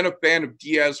 I've been a fan of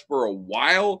Diaz for a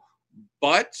while,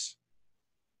 but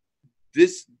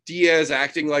this Diaz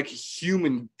acting like a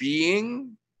human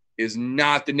being is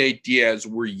not the Nate Diaz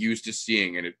we're used to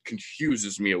seeing, and it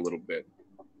confuses me a little bit.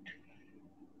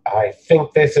 I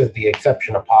think this is the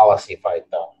exception of policy fight,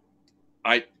 though.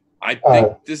 I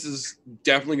think this is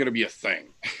definitely going to be a thing.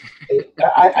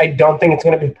 I don't think it's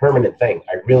going to be a permanent thing.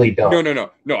 I really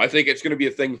don't. No. I think it's going to be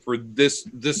a thing for this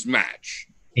match.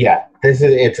 Yeah,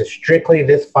 it's a strictly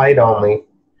this fight only.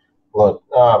 Look,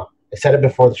 I said it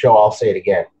before the show. I'll say it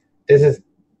again. This is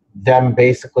them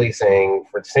basically saying,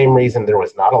 for the same reason there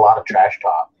was not a lot of trash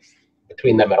talk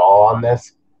between them at all on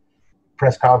this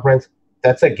press conference.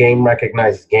 That's a game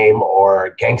recognizes game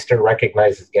or gangster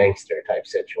recognizes gangster type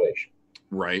situation.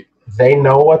 Right. They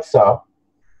know what's up.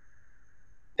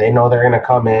 They know they're going to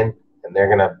come in and they're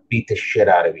going to beat the shit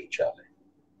out of each other.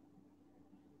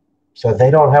 So they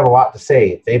don't have a lot to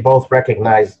say. They both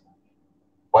recognize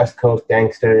West Coast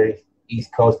gangster,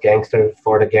 East Coast gangster,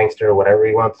 Florida gangster, whatever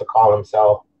he wants to call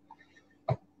himself.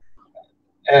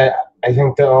 I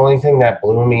think the only thing that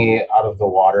blew me out of the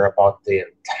water about the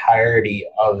entirety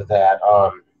of that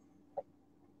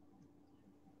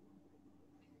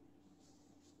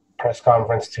press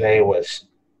conference today was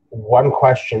one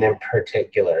question in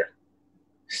particular.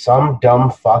 Some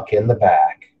dumb fuck in the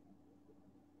back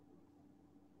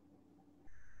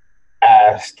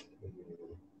asked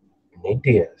Nate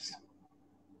Diaz,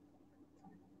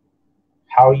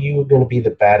 how are you going to be the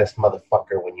baddest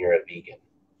motherfucker when you're a vegan?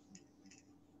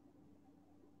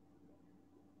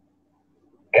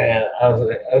 And I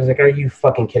was like, are you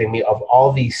fucking kidding me? Of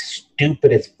all these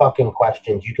stupidest fucking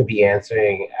questions you could be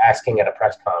asking at a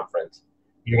press conference,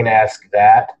 you're going to ask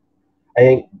that? I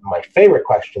think my favorite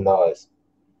question, though,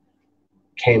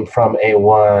 came from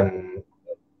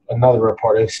another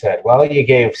reporter who said, well, you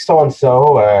gave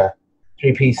so-and-so a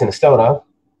 3-piece and a soda.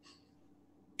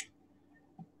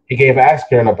 You gave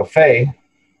Askren a buffet.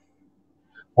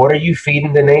 What are you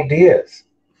feeding to Nate Diaz?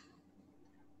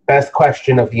 Best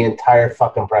question of the entire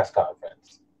fucking press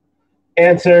conference.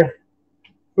 Answer,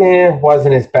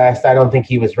 wasn't his best. I don't think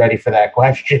he was ready for that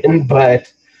question,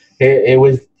 but it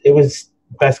was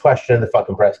best question of the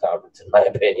fucking press conference, in my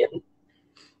opinion.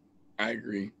 I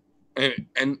agree.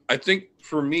 And I think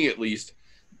for me, at least,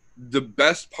 the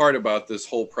best part about this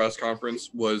whole press conference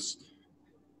was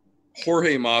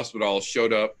Jorge Masvidal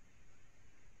showed up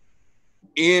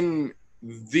in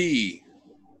the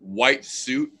white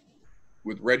suit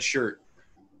with red shirt,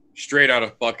 straight out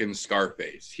of fucking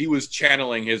Scarface. He was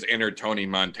channeling his inner Tony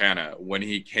Montana when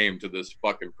he came to this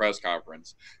fucking press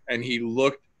conference, and he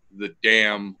looked the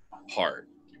damn part.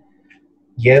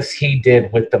 Yes, he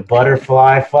did, with the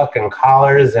butterfly fucking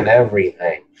collars and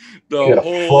everything. The you could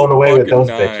have flown away with those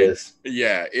bitches.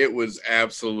 Yeah, it was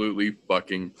absolutely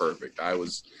fucking perfect. I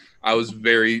was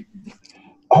very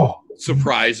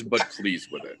surprised but pleased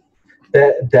with it.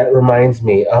 That reminds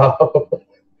me.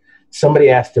 Somebody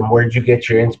asked him, where'd you get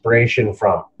your inspiration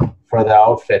from for the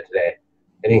outfit today?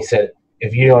 And he said,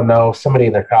 If you don't know, somebody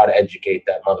in the crowd educate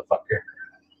that motherfucker.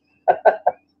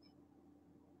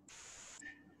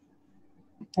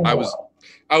 I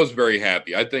was very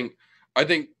happy. I think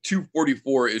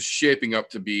 244 is shaping up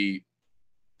to be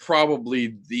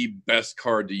probably the best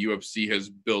card the UFC has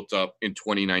built up in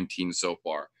 2019 so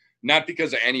far. Not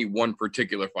because of any one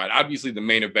particular fight. Obviously, the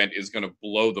main event is going to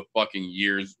blow the fucking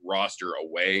year's roster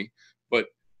away, but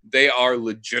they are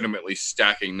legitimately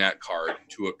stacking that card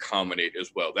to accommodate as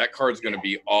well. That card's going to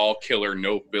be all killer,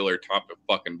 no filler, top to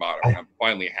fucking bottom. And I'm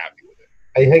finally happy with it.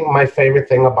 I think my favorite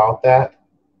thing about that,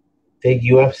 the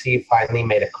UFC finally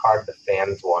made a card the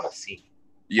fans want to see.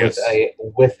 Yes.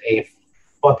 With a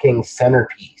fucking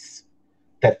centerpiece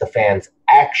that the fans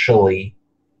actually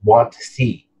want to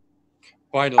see.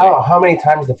 Finally. I don't know how many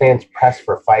times the fans press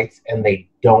for fights and they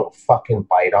don't fucking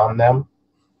bite on them.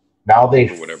 Now they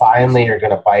finally are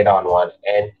going to bite on one,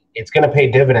 and it's going to pay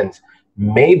dividends.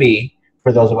 Maybe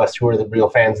for those of us who are the real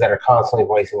fans that are constantly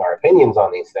voicing our opinions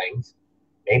on these things,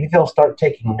 maybe they'll start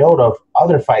taking note of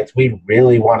other fights we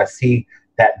really want to see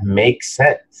that make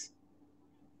sense.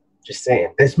 Just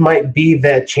saying. This might be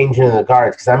the changing of the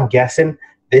guards, because I'm guessing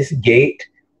this gate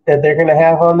that they're going to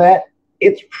have on that,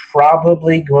 it's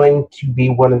probably going to be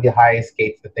one of the highest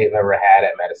gates that they've ever had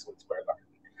at Madison Square Garden.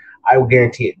 I will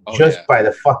guarantee it, by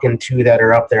the fucking two that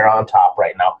are up there on top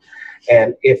right now.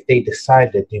 And if they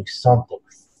decide to do something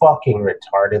fucking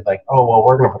retarded, like, oh, well,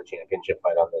 we're going to put a championship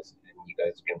fight on this, and you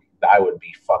guys are going to be, I would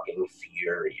be fucking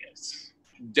furious.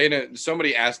 Dana,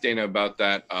 somebody asked Dana about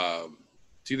that.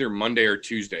 It's either Monday or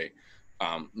Tuesday.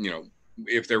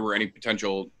 If there were any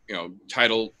potential,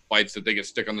 title fights that they could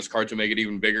stick on this card to make it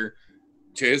even bigger.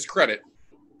 To his credit,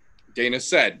 Dana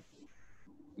said,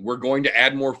 we're going to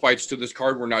add more fights to this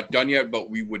card. We're not done yet, but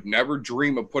we would never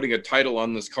dream of putting a title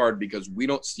on this card because we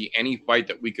don't see any fight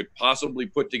that we could possibly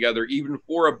put together, even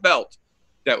for a belt,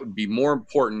 that would be more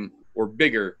important or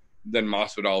bigger than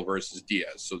Masvidal versus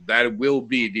Diaz. So that will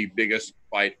be the biggest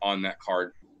fight on that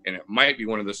card, and it might be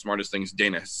one of the smartest things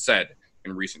Dana has said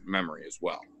in recent memory as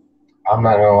well. I'm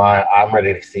not gonna lie, I'm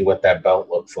ready to see what that belt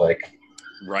looks like.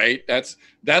 Right? That's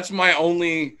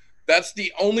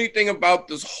the only thing about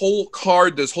this whole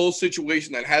card, this whole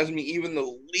situation that has me even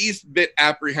the least bit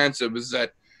apprehensive is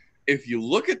that if you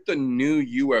look at the new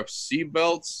UFC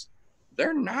belts,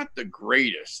 they're not the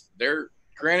greatest.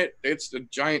 Granted, it's the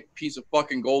giant piece of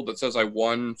fucking gold that says I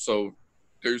won, so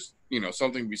there's,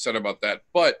 something to be said about that.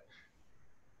 But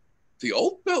the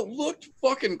old belt looked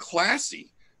fucking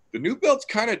classy. The new belt's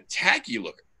kind of tacky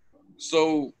looking.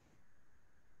 So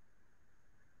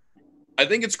I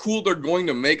think it's cool they're going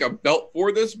to make a belt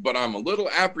for this, but I'm a little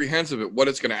apprehensive at what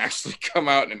it's going to actually come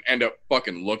out and end up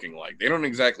fucking looking like. They don't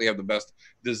exactly have the best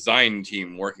design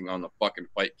team working on the fucking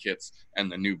fight kits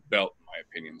and the new belt, in my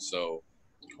opinion. So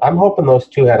I'm hoping those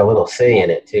two had a little say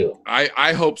in it, too.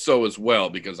 I hope so as well,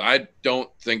 because I don't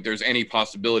think there's any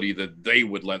possibility that they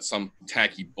would let some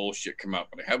tacky bullshit come out.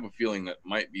 But I have a feeling that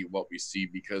might be what we see,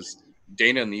 because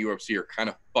Dana and the UFC are kind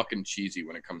of fucking cheesy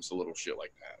when it comes to little shit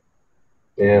like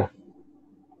that. Yeah.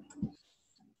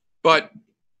 But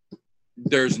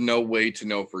there's no way to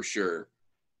know for sure.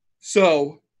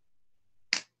 So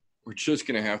we're just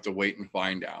going to have to wait and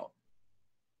find out.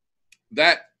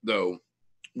 That, though,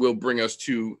 will bring us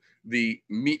to the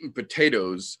meat and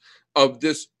potatoes of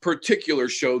this particular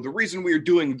show. The reason we are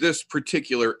doing this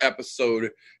particular episode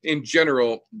in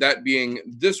general, that being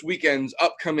this weekend's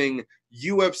upcoming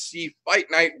UFC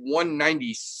Fight Night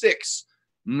 196,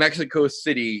 Mexico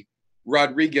City,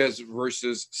 Rodriguez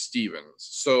versus Stephens.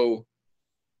 So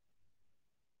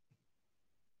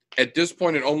at this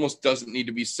point, it almost doesn't need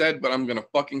to be said, but I'm going to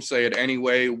fucking say it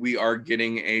anyway. We are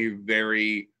getting a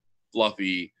very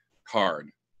fluffy card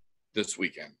this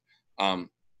weekend.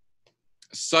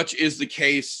 Such is the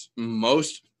case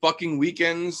most fucking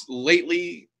weekends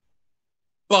lately,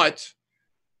 but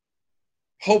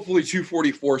hopefully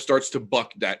 244 starts to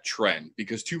buck that trend,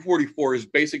 because 244 has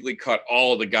basically cut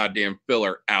all the goddamn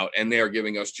filler out, and they are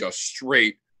giving us just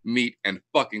straight meat and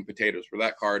fucking potatoes for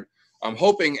that card. I'm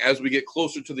hoping as we get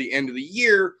closer to the end of the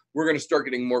year, we're going to start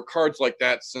getting more cards like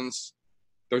that, since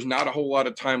there's not a whole lot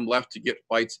of time left to get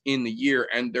fights in the year,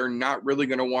 and they're not really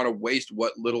going to want to waste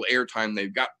what little airtime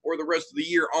they've got for the rest of the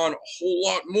year on a whole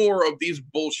lot more of these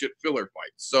bullshit filler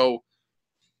fights. So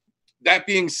that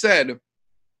being said,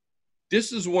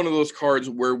 this is one of those cards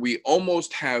where we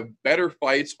almost have better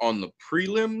fights on the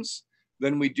prelims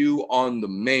than we do on the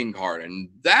main card. And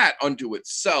that unto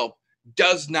itself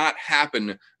does not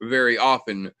happen very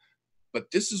often, but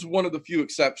this is one of the few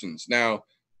exceptions. Now,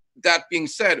 that being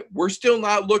said, we're still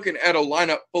not looking at a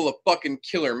lineup full of fucking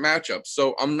killer matchups.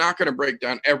 So I'm not going to break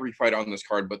down every fight on this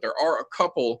card, but there are a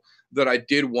couple that I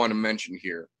did want to mention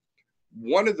here.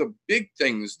 One of the big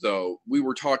things, though, we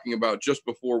were talking about just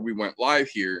before we went live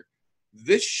here,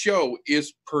 this show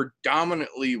is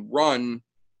predominantly run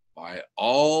by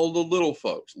all the little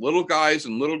folks, little guys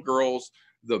and little girls.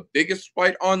 The biggest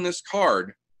fight on this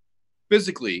card,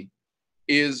 physically,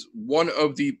 is one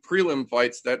of the prelim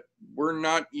fights that we're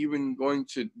not even going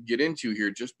to get into here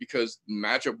just because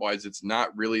matchup-wise, it's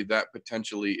not really that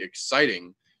potentially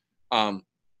exciting.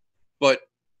 But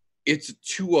it's a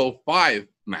 205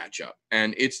 matchup,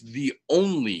 and it's the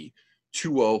only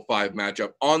 205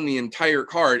 matchup on the entire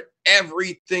card.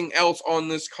 Everything else on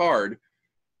this card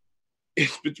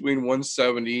is between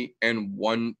 170 and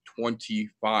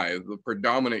 125. The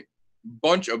predominant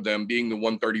bunch of them being the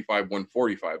 135,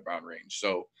 145 pound range.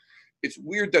 So it's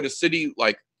weird that a city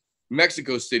like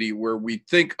Mexico City, where we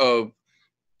think of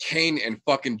Kane and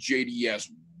fucking JDS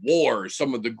war,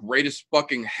 some of the greatest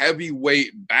fucking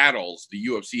heavyweight battles the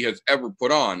UFC has ever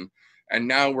put on, and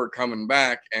now we're coming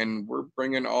back and we're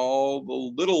bringing all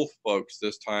the little folks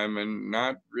this time and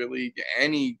not really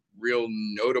any real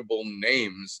notable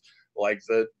names like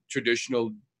the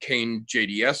traditional Kane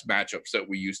JDS matchups that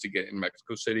we used to get in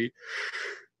Mexico City.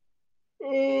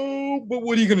 Oh, but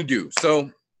what are you going to do?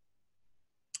 So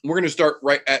we're going to start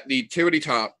right at the tippity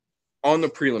top on the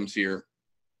prelims here.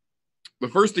 The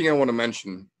first thing I want to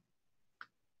mention,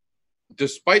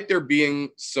 despite there being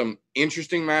some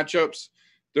interesting matchups,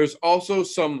 there's also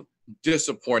some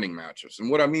disappointing matchups. And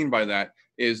what I mean by that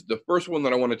is the first one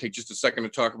that I want to take just a second to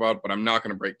talk about, but I'm not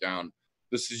going to break down,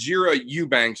 the Sijira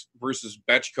Eubanks versus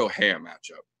Betch Kohea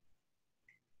matchup.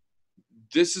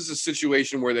 This is a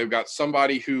situation where they've got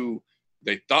somebody who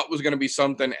they thought was going to be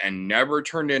something and never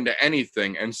turned into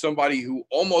anything, and somebody who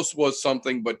almost was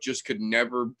something but just could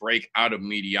never break out of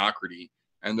mediocrity.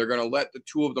 And they're going to let the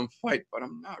two of them fight, but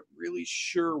I'm not really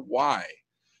sure why.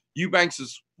 Eubanks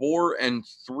is 4-3.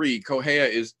 Kohea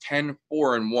is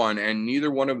 10-4-1, and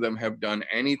neither one of them have done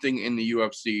anything in the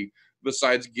UFC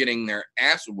besides getting their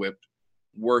ass whipped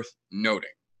worth noting.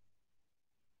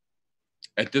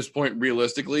 At this point,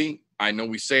 realistically, I know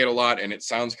we say it a lot and it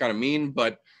sounds kind of mean,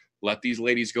 but let these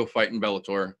ladies go fight in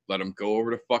Bellator. Let them go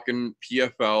over to fucking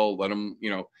PFL. Let them,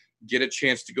 get a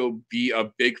chance to go be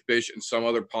a big fish in some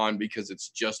other pond, because it's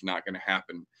just not going to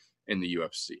happen in the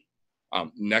UFC.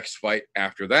 Next fight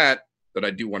after that I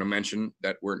do want to mention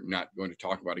that we're not going to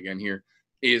talk about again here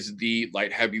is the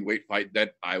light heavyweight fight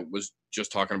that I was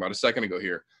just talking about a second ago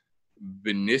here.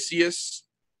 Vinicius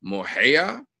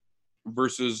Moreira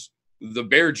versus the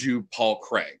Bear Jew Paul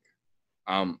Craig.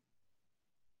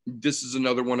 This is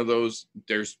another one of those.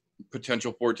 There's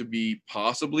potential for it to be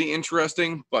possibly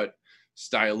interesting, but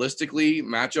stylistically,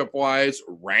 matchup-wise,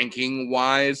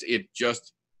 ranking-wise, it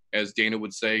just, as Dana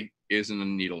would say, isn't a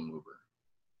needle mover.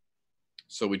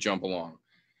 So we jump along.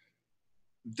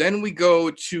 Then we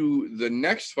go to the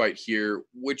next fight here,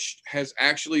 which has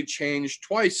actually changed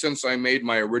twice since I made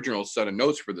my original set of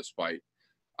notes for this fight.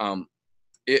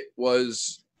 It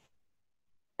was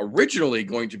originally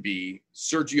going to be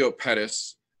Sergio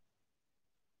Pettis,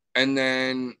 and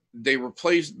then they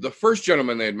replaced the first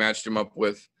gentleman they had matched him up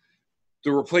with.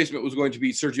 The replacement was going to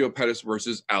be Sergio Pettis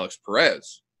versus Alex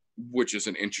Perez, which is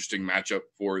an interesting matchup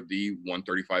for the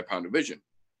 135-pound division.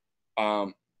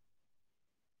 The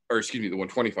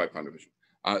 125-pound division.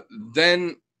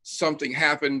 Then something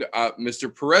happened. Mr.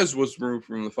 Perez was removed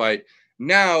from the fight.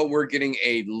 Now we're getting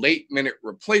a late-minute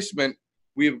replacement.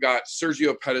 We've got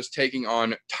Sergio Pettis taking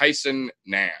on Tyson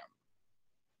Nam.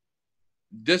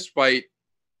 This fight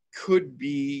could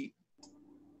be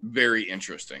very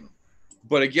interesting.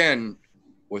 But again,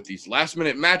 with these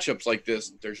last-minute matchups like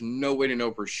this, there's no way to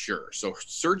know for sure. So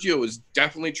Sergio is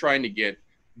definitely trying to get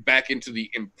back into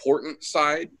the important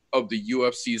side of the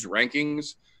UFC's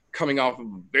rankings, coming off of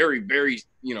a very, very,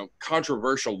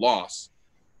 controversial loss.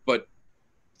 But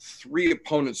 3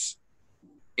 opponents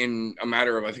in a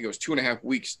matter of, I think it was 2.5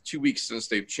 weeks, 2 weeks since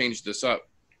they've changed this up,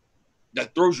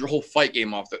 that throws your whole fight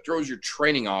game off, that throws your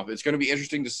training off. It's going to be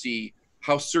interesting to see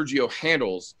how Sergio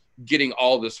handles getting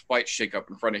all this fight shake up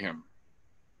in front of him.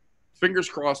 Fingers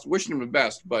crossed, wishing him the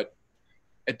best, but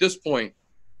at this point,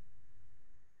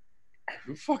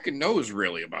 who fucking knows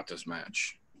really about this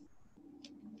match?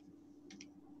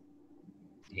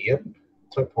 Yep.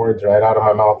 Took words right out of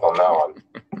my mouth on that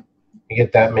one. You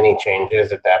get that many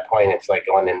changes at that point, it's like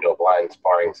going into a blind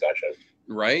sparring session.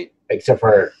 Right? Except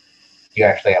for you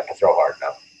actually have to throw hard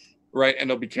now. Right, and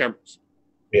there'll be cameras.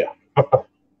 Yeah.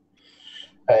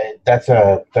 That's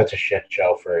a shit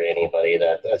show for anybody,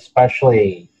 that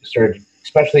especially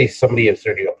especially somebody of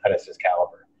Sergio Pettis'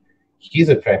 caliber. He's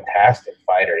a fantastic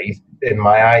fighter. He's, in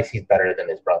my eyes, he's better than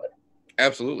his brother.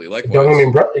 Absolutely. Likewise. Don't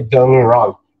get me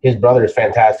wrong. His brother is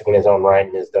fantastic in his own right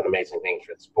and has done amazing things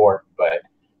for the sport, but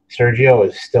Sergio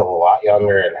is still a lot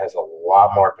younger and has a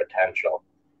lot more potential.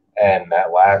 And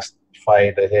that last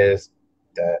fight of his,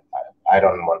 that I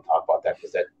don't want to talk about that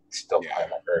because that still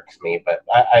kind of irks me. But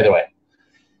either way,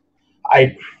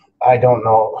 I don't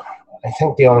know. I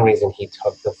think the only reason he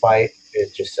took the fight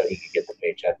is just so he could get the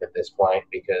paycheck at this point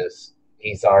because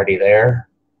he's already there.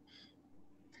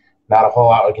 Not a whole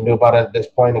lot we can do about it at this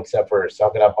point except for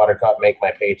suck it up, Buttercup, make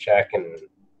my paycheck, and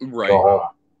go home.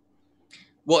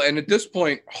 Well, and at this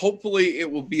point, hopefully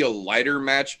it will be a lighter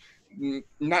match,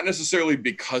 not necessarily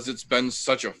because it's been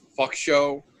such a fuck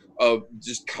show of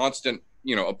just constant,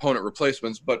 opponent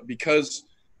replacements, but because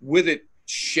with it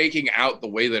shaking out the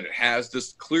way that it has,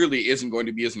 this clearly isn't going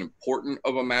to be as important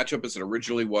of a matchup as it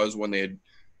originally was when they had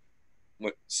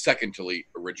when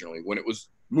it was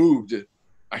moved,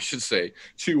 I should say,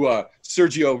 to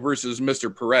Sergio versus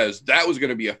Mr. Perez. That was going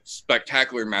to be a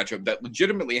spectacular matchup that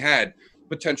legitimately had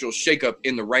potential shakeup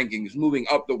in the rankings moving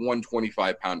up the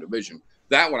 125-pound division.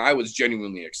 That one I was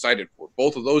genuinely excited for.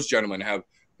 Both of those gentlemen have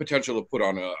potential to put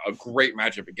on a great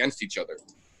matchup against each other.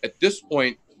 At this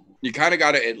point, you kind of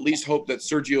got to at least hope that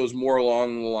Sergio is more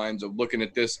along the lines of looking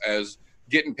at this as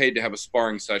getting paid to have a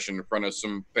sparring session in front of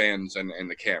some fans and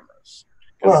the cameras.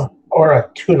 Well, or a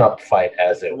tune-up fight,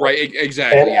 as it right, was.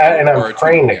 Exactly. And I'm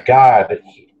praying to God.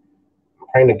 I'm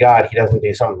praying to God he doesn't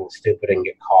do something stupid and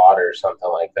get caught or something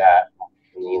like that.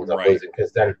 And he ends up losing,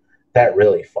 because then that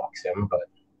really fucks him. But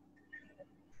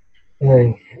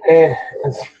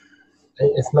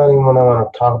it's not even what I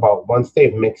want to talk about. Once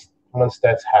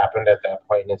that's happened at that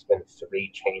point, and it's been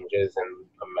 3 changes in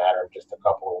a matter of just a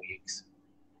couple of weeks.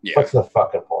 Yeah. What's the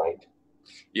fucking point?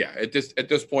 Yeah, at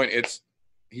this point,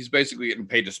 he's basically getting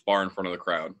paid to spar in front of the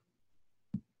crowd.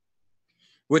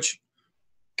 Which,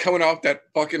 coming off that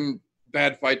fucking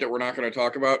bad fight that we're not going to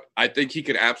talk about, I think he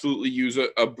could absolutely use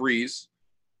a breeze.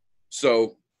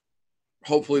 So,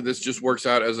 hopefully this just works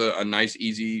out as a nice,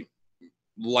 easy,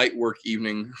 light work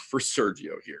evening for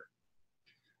Sergio here.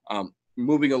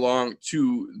 Moving along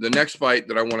to the next fight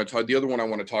that I want to talk, the other one I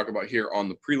want to talk about here on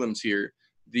the prelims here,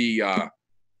 the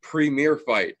premier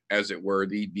fight, as it were,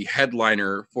 the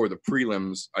headliner for the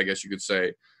prelims, I guess you could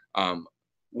say.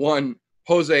 One,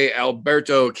 Jose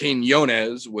Alberto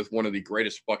Quinones, with one of the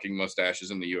greatest fucking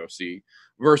mustaches in the UFC,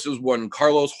 versus one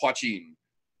Carlos Joaquin.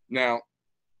 Now,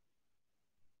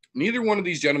 neither one of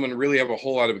these gentlemen really have a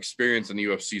whole lot of experience in the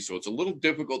UFC, so it's a little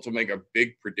difficult to make a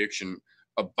big prediction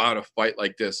about a fight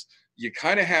like this. You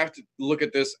kind of have to look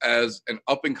at this as an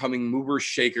up-and-coming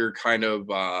mover-shaker kind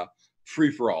of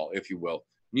free-for-all, if you will.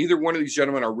 Neither one of these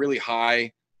gentlemen are really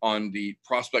high on the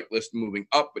prospect list moving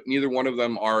up, but neither one of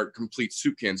them are complete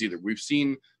soup cans either. We've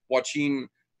seen Joaquin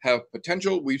have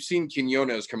potential. We've seen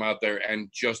Quinones come out there and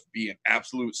just be an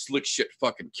absolute slick shit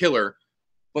fucking killer,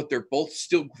 but they're both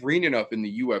still green enough in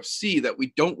the UFC that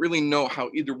we don't really know how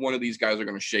either one of these guys are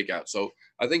going to shake out. So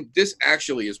I think this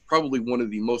actually is probably one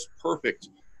of the most perfect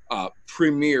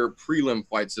premier prelim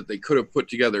fights that they could have put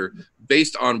together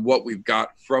based on what we've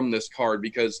got from this card,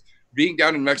 because being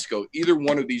down in Mexico, either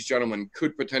one of these gentlemen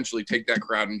could potentially take that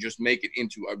crowd and just make it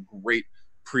into a great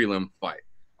prelim fight.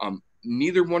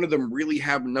 Neither one of them really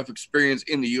have enough experience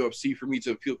in the UFC for me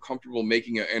to feel comfortable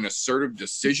making an assertive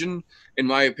decision. In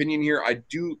my opinion here, I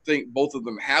do think both of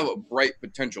them have a bright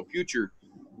potential future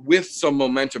with some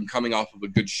momentum coming off of a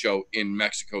good show in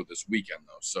Mexico this weekend,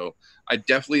 though. So I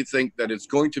definitely think that it's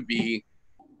going to be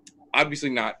obviously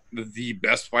not the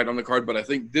best fight on the card, but I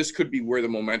think this could be where the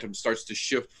momentum starts to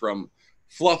shift from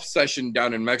fluff session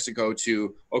down in Mexico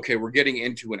to, okay, we're getting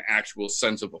into an actual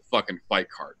sense of a fucking fight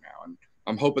card now. And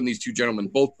I'm hoping these two gentlemen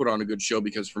both put on a good show,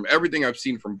 because from everything I've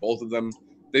seen from both of them,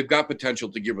 they've got potential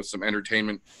to give us some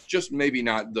entertainment, just maybe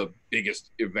not the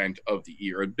biggest event of the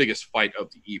year or biggest fight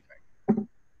of the evening.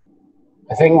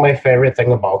 I think my favorite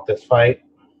thing about this fight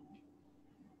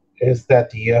is that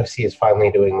the UFC is finally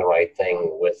doing the right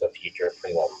thing with a future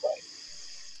prelim fight.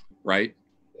 Right.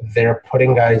 They're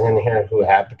putting guys in here who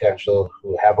have potential,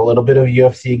 who have a little bit of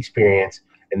UFC experience,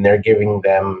 and they're giving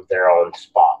them their own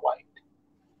spotlight.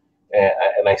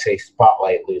 And I say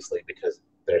spotlight loosely because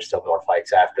there's still more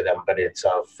fights after them, but it's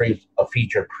a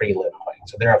feature prelim fight.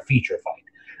 So they're a feature fight.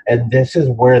 And this is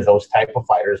where those type of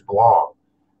fighters belong.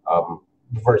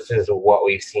 Versus what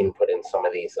we've seen put in some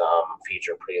of these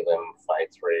feature prelim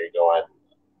fights where you're going,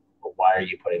 why are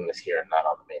you putting this here and not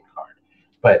on the main card?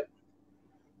 But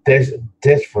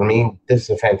this for me, this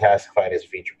is a fantastic fight as a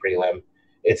feature prelim.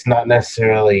 It's not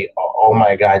necessarily, oh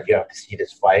my God, you have to see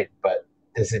this fight, but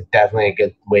this is definitely a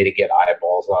good way to get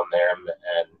eyeballs on there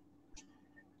and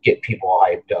get people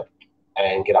hyped up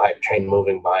and get a hype train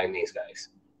moving behind these guys.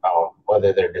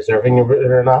 Whether they're deserving of it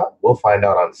or not, we'll find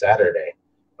out on Saturday.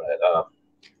 But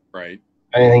right.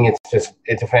 I think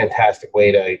it's a fantastic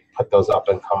way to put those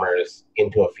up-and-comers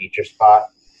into a feature spot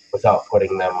without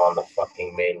putting them on the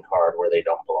fucking main card where they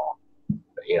don't belong.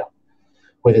 But,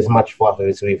 with as much fluff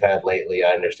as we've had lately, I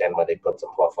understand why they put some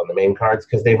fluff on the main cards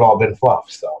because they've all been fluff.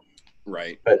 So,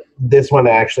 right. But this one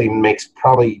actually makes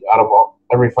probably out of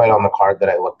every fight on the card that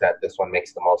I looked at, this one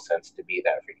makes the most sense to be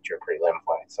that feature prelim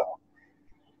fight. So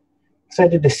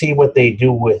excited to see what they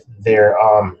do with their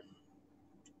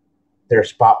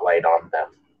spotlight on them.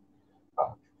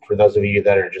 For those of you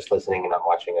that are just listening and not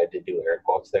watching, I did do air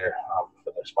quotes there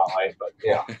for their spotlight, but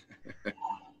yeah, it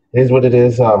is what it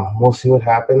is. We'll see what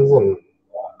happens, and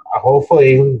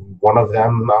hopefully one of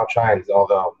them outshines.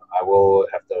 Although I will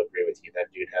have to agree with you, that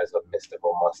dude has a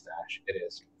mystical mustache. It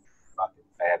is fucking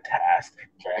fantastic.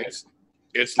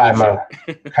 It's I'm a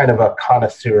kind of a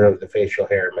connoisseur of the facial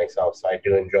hair myself, so I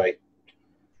do enjoy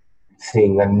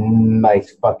seeing a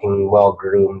nice fucking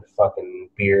well-groomed fucking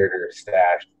beard or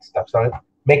stash and stuff. So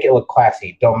make it look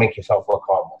classy. Don't make yourself look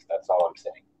homeless. That's all I'm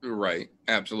saying. Right.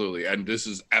 Absolutely. And this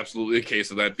is absolutely a case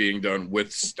of that being done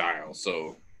with style.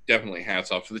 So definitely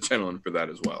hats off to the gentleman for that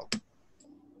as well.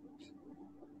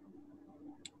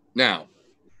 Now,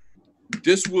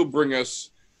 this will bring us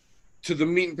to the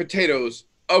meat and potatoes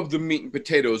of the meat and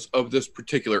potatoes of this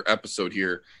particular episode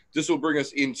here. This will bring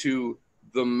us into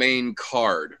the main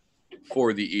card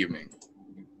for the evening.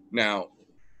 Now,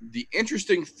 the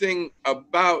interesting thing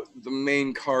about the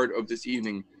main card of this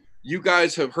evening, you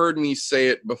guys have heard me say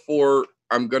it before.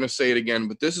 I'm going to say it again,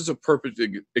 but this is a perfect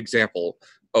example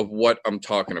of what I'm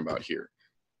talking about here.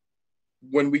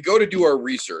 When we go to do our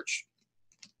research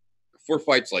for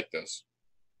fights like this,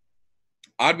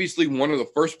 obviously one of the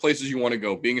first places you want to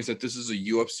go, being is that this is a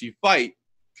UFC fight,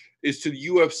 is to the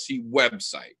UFC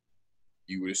website.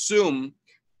 You would assume,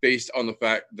 based on the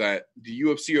fact that the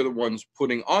UFC are the ones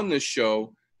putting on this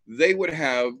show, they would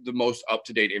have the most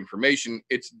up-to-date information.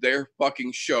 It's their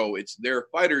fucking show. It's their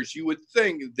fighters. You would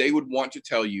think they would want to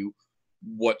tell you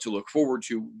what to look forward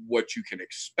to, what you can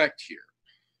expect here.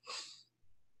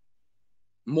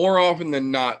 More often than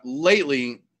not,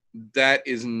 lately, that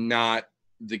is not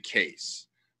the case.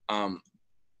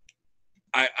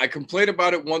 I complain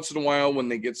about it once in a while when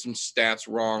they get some stats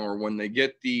wrong or when they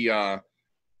get the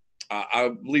I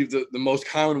believe the most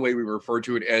common way we refer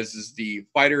to it as is the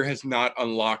fighter has not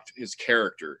unlocked his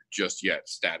character just yet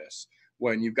status.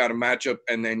 When you've got a matchup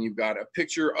and then you've got a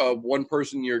picture of one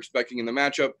person you're expecting in the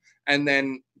matchup and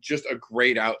then just a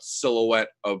grayed out silhouette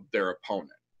of their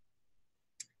opponent.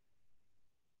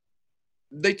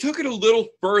 They took it a little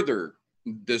further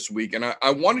this week, and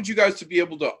I wanted you guys to be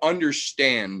able to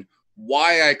understand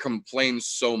why I complain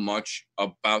so much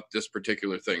about this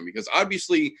particular thing, because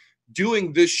obviously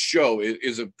doing this show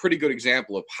is a pretty good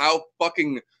example of how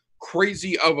fucking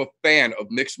crazy of a fan of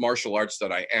mixed martial arts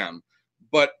that I am.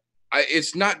 But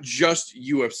it's not just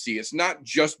UFC. It's not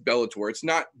just Bellator. It's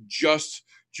not just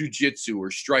jiu-jitsu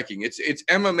or striking. It's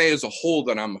MMA as a whole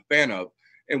that I'm a fan of.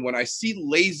 And when I see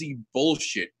lazy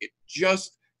bullshit, it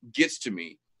just gets to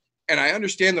me. And I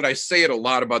understand that I say it a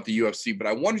lot about the UFC, but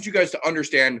I wanted you guys to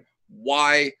understand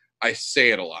why I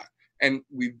say it a lot. And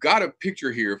we've got a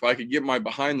picture here. If I could get my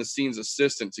behind-the-scenes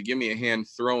assistant to give me a hand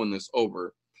throwing this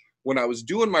over. When I was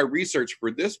doing my research for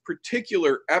this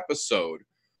particular episode,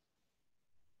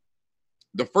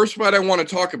 the first fight I want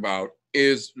to talk about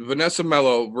is Vanessa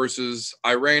Melo versus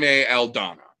Irene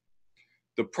Aldana.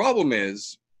 The problem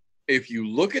is, if you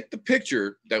look at the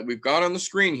picture that we've got on the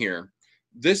screen here,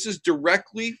 this is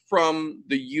directly from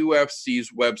the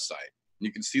UFC's website.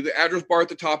 You can see the address bar at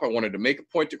the top. I wanted to make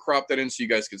a point to crop that in so you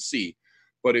guys could see.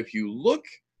 But if you look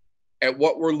at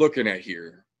what we're looking at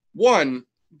here, one,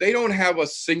 they don't have a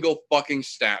single fucking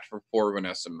stat for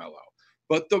Vanessa Melo.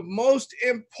 But the most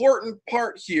important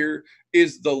part here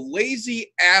is the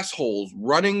lazy assholes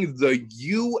running the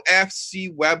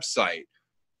UFC website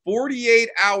 48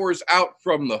 hours out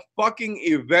from the fucking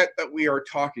event that we are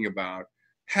talking about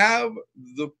have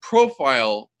the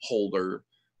profile holder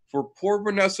for poor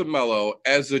Vanessa Melo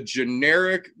as a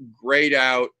generic grayed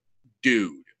out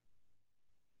dude.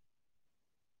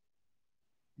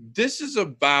 This is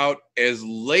about as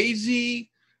lazy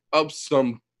of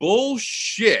some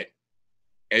bullshit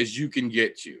as you can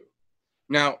get to.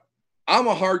 Now, I'm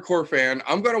a hardcore fan.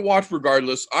 I'm going to watch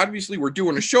regardless. Obviously, we're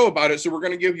doing a show about it, so we're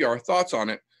going to give you our thoughts on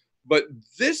it. But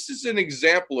this is an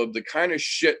example of the kind of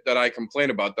shit that I complain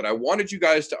about that I wanted you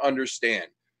guys to understand.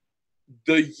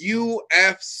 The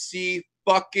UFC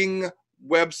fucking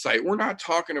website. We're not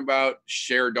talking about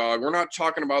ShareDog. We're not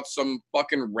talking about some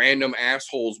fucking random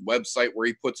asshole's website where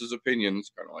he puts his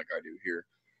opinions, kind of like I do here.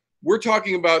 We're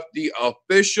talking about the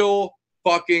official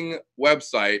fucking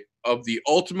website of the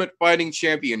Ultimate Fighting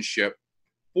Championship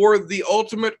for the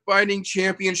Ultimate Fighting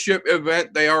Championship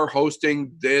event they are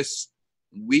hosting this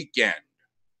weekend.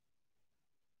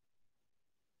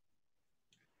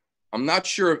 I'm not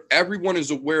sure if everyone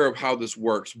is aware of how this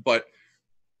works, but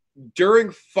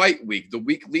during fight week, the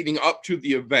week leading up to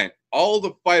the event, all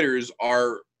the fighters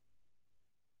are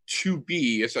to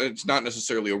be, it's not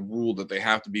necessarily a rule that they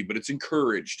have to be, but it's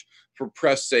encouraged for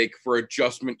press sake, for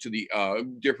adjustment to the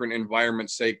different environment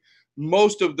sake.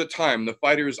 Most of the time, the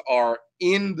fighters are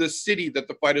in the city that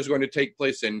the fight is going to take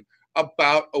place in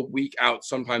about a week out,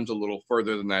 sometimes a little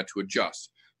further than that to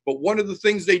adjust. But one of the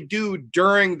things they do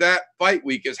during that fight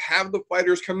week is have the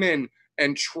fighters come in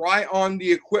and try on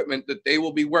the equipment that they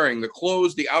will be wearing, the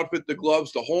clothes, the outfit, the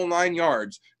gloves, the whole 9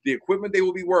 yards, the equipment they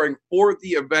will be wearing for the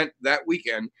event that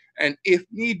weekend. And if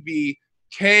need be,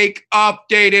 take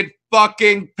updated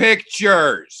fucking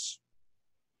pictures.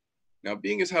 Now,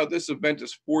 being as how this event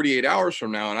is 48 hours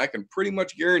from now, and I can pretty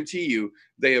much guarantee you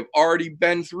they have already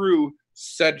been through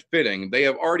said fitting. They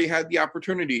have already had the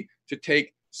opportunity to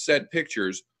take said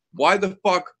pictures. Why the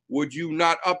fuck would you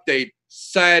not update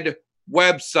said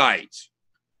website?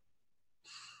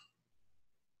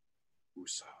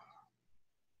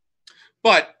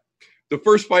 But the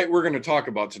first fight we're going to talk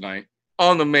about tonight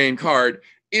on the main card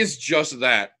is just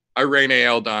that, Irene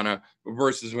Aldana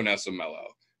versus Vanessa Melo.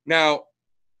 Now,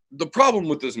 the problem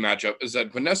with this matchup is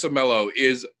that Vanessa Melo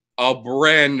is a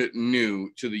brand new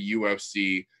to the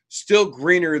UFC, still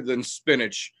greener than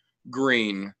spinach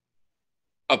green,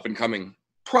 up and coming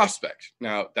prospect.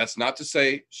 Now, that's not to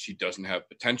say she doesn't have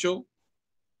potential.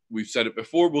 We've said it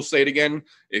before, we'll say it again.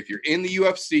 If you're in the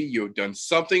UFC, you've done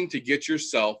something to get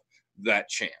yourself that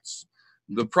chance.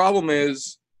 The problem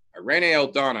is Irene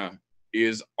Aldana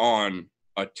is on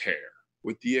a tear,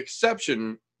 with the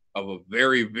exception of a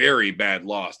very, very bad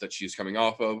loss that she's coming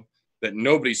off of that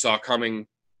nobody saw coming.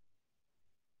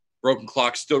 Broken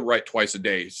clock's still right twice a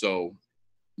day, so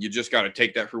you just got to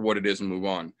take that for what it is and move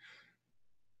on.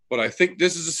 But I think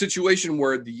this is a situation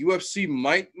where the UFC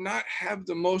might not have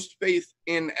the most faith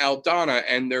in Aldana,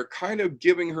 and they're kind of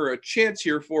giving her a chance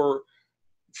here for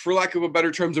lack of a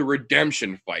better term, a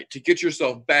redemption fight, to get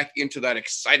yourself back into that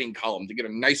exciting column, to get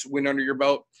a nice win under your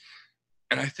belt.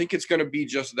 And I think it's going to be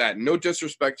just that. No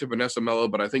disrespect to Vanessa Melo,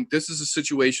 but I think this is a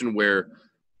situation where,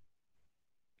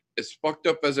 as fucked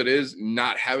up as it is,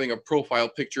 not having a profile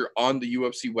picture on the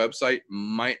UFC website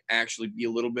might actually be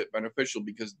a little bit beneficial,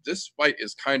 because this fight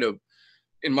is kind of,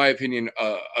 in my opinion,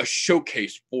 a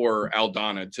showcase for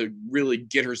Aldana to really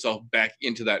get herself back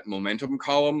into that momentum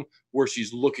column where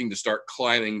she's looking to start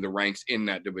climbing the ranks in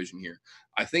that division here.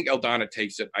 I think Aldana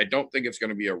takes it. I don't think it's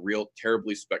going to be a real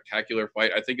terribly spectacular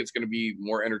fight. I think it's going to be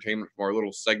more entertainment for our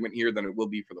little segment here than it will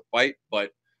be for the fight,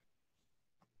 but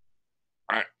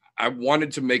I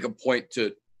wanted to make a point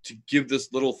to give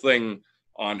this little thing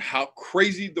on how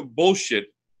crazy the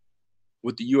bullshit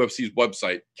with the UFC's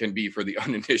website can be for the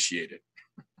uninitiated.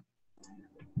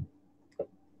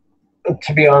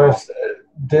 To be honest,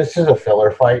 this is a filler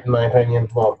fight, in my opinion.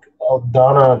 Look,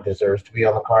 Aldana deserves to be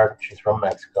on the card. She's from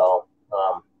Mexico.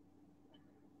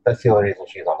 That's the only reason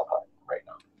she's on the card right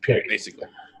now. Period. Basically.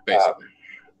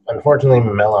 Unfortunately,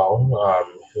 Melo,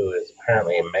 who is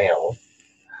apparently a male,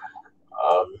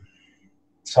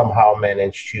 somehow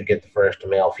managed to get the first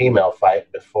male-female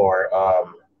fight before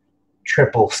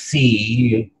Triple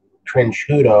C Trinch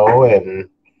Hudo and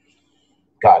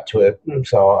got to it.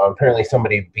 So apparently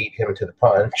somebody beat him to the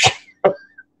punch.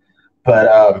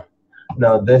 But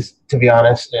no, this, to be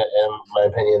honest, in my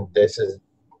opinion,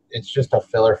 it's just a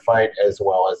filler fight as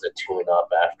well as a tune-up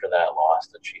after that loss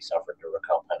that she suffered to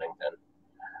Raquel Pennington.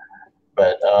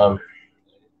 But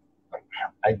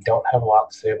I don't have a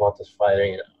lot to say about this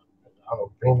fight.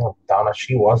 Donna,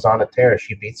 she was on a tear.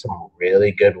 She beat some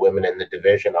really good women in the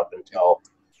division up until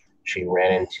she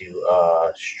ran into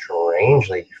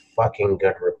strangely fucking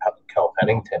good Raquel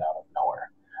Pennington out of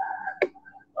nowhere.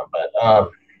 But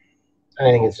I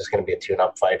think it's just going to be a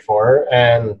tune-up fight for her.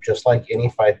 And just like any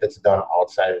fight that's done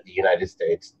outside of the United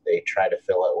States, they try to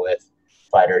fill it with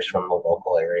fighters from the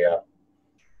local area.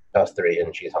 That's the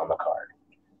reason she's on the card.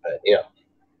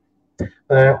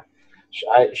 But,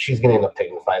 she's going to end up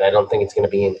taking the fight. I don't think it's going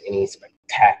to be in any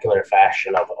spectacular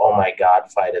fashion of, oh, my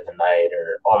God, fight of the night,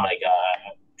 or, oh, my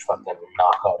God, fucking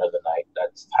knockout of the night.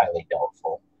 That's highly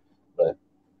doubtful. But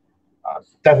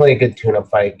definitely a good tune-up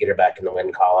fight, get her back in the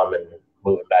win column and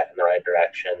move it back in the right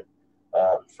direction.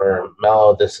 For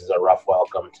Mello, this is a rough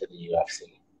welcome to the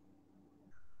UFC.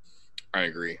 I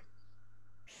agree.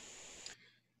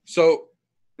 So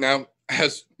now,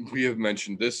 as we have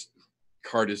mentioned, this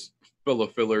card is full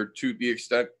of filler to the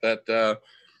extent that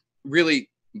really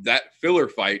that filler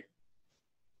fight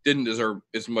didn't deserve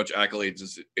as much accolades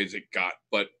as it got.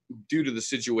 But due to the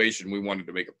situation, we wanted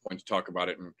to make a point to talk about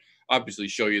it and obviously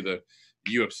show you the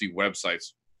UFC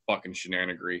website's fucking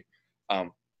shenanigery.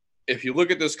 If you look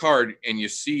at this card and you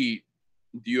see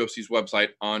the UFC's website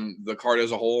on the card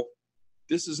as a whole,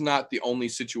 this is not the only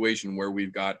situation where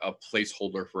we've got a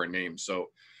placeholder for a name. So,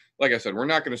 like I said, we're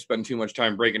not going to spend too much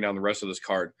time breaking down the rest of this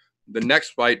card. The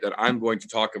next fight that I'm going to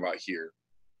talk about here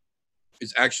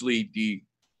is actually the,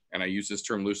 and I use this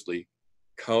term loosely,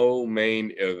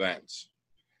 co-main event.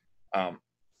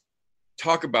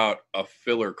 Talk about a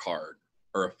filler card,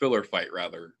 or a filler fight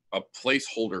rather, a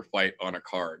placeholder fight on a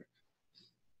card.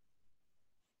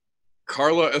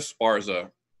 Carla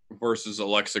Esparza versus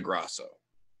Alexa Grasso.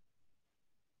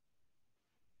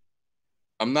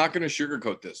 I'm not going to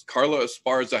sugarcoat this. Carla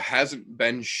Esparza hasn't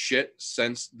been shit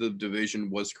since the division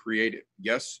was created.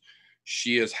 Yes,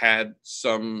 she has had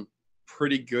some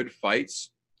pretty good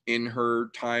fights in her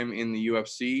time in the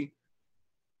UFC.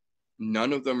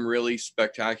 None of them really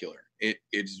spectacular.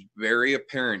 It's very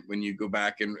apparent when you go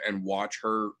back and watch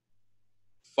her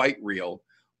fight reel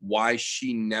why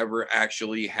she never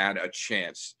actually had a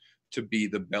chance to be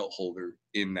the belt holder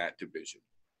in that division.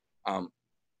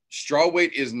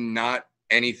 Strawweight is not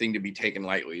anything to be taken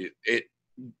lightly.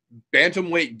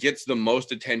 Bantamweight gets the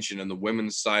most attention on the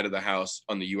women's side of the house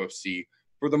on the UFC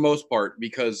for the most part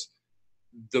because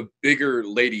the bigger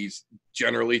ladies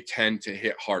generally tend to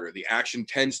hit harder. The action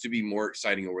tends to be more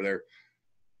exciting over there.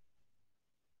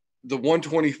 The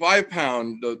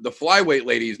 125-pound, the flyweight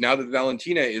ladies, now that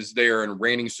Valentina is there and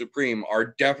reigning supreme,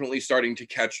 are definitely starting to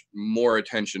catch more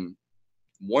attention.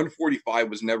 145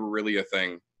 was never really a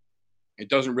thing. It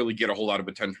doesn't really get a whole lot of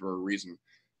attention for a reason.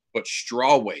 But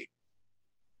strawweight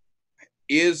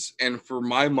is, and for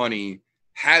my money,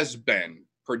 has been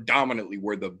predominantly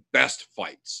where the best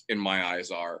fights, in my eyes,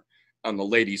 are on the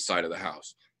ladies' side of the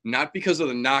house. Not because of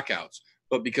the knockouts,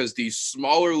 but because these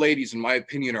smaller ladies, in my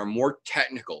opinion, are more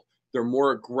technical. They're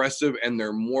more aggressive and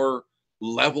they're more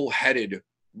level-headed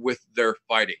with their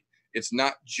fighting. It's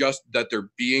not just that they're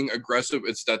being aggressive,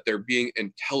 it's that they're being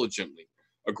intelligently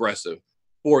aggressive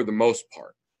for the most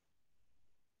part.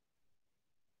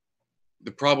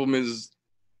 The problem is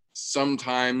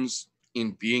sometimes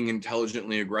in being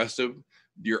intelligently aggressive,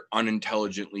 you're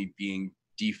unintelligently being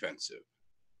defensive.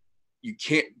 You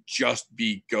can't just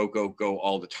be go, go, go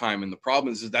all the time. And the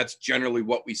problem is that's generally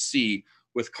what we see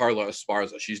with Carla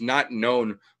Esparza. She's not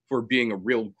known for being a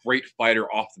real great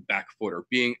fighter off the back foot or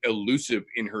being elusive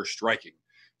in her striking.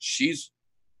 She's,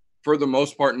 for the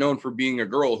most part, known for being a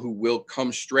girl who will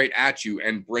come straight at you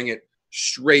and bring it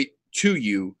straight to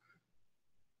you,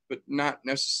 but not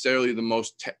necessarily the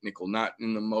most technical, not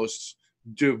in the most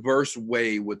diverse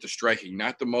way with the striking,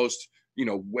 not the most,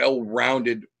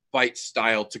 well-rounded fight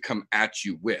style to come at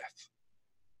you with.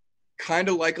 Kind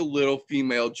of like a little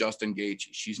female Justin Gaethje.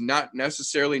 She's not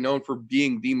necessarily known for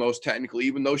being the most technical,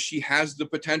 even though she has the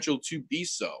potential to be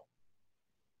so.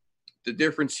 The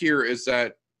difference here is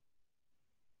that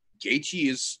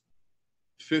Gaethje is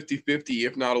 50-50,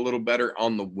 if not a little better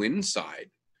on the win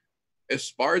side.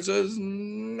 Esparza's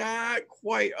not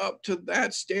quite up to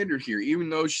that standard here, even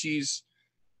though she's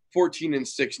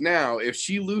 14-6 now. If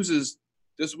she loses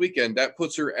this weekend, that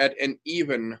puts her at an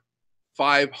even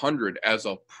 500 as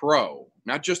a pro,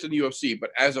 not just in the UFC,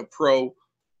 but as a pro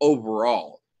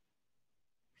overall.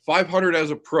 500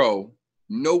 as a pro,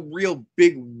 no real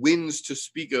big wins to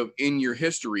speak of in your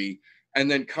history, and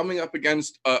then coming up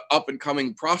against an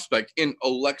up-and-coming prospect in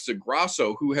Alexa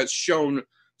Grasso, who has shown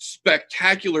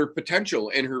spectacular potential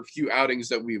in her few outings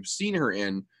that we've seen her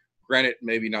in. Granted,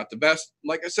 maybe not the best.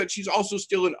 Like I said, she's also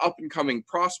still an up-and-coming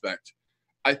prospect.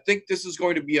 I think this is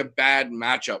going to be a bad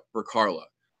matchup for Carla.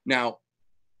 Now,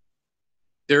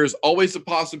 there's always a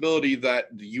possibility that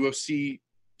the UFC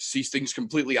sees things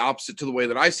completely opposite to the way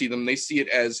that I see them. They see it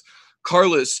as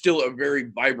Carla is still a very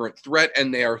vibrant threat,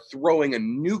 and they are throwing a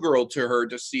new girl to her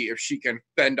to see if she can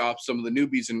fend off some of the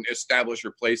newbies and establish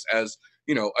her place as,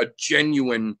 a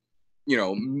genuine,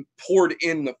 forged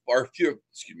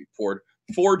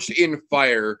in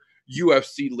fire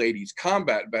UFC ladies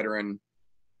combat veteran.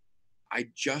 I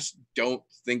just don't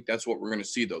think that's what we're going to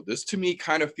see, though. This, to me,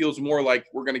 kind of feels more like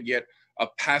we're going to get a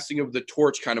passing of the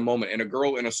torch kind of moment, and a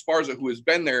girl in Esparza who has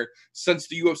been there since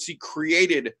the UFC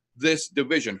created this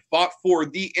division, fought for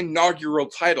the inaugural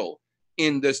title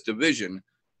in this division,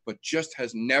 but just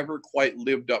has never quite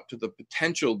lived up to the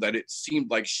potential that it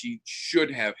seemed like she should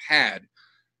have had.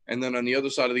 And then on the other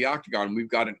side of the octagon, we've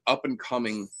got an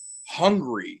up-and-coming,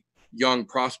 hungry young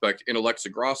prospect in Alexa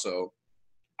Grasso.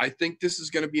 I think this is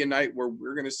going to be a night where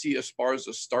we're going to see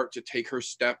Esparza start to take her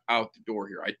step out the door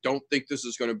here. I don't think this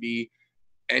is going to be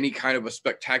any kind of a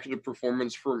spectacular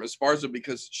performance from Esparza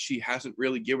because she hasn't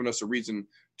really given us a reason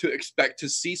to expect to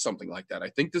see something like that. I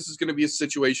think this is going to be a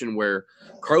situation where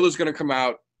Carla's going to come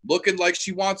out looking like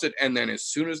she wants it, and then as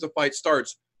soon as the fight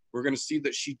starts, we're going to see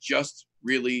that she just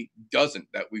really doesn't,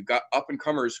 that we've got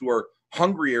up-and-comers who are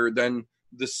hungrier than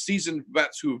the seasoned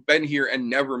vets who have been here and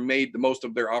never made the most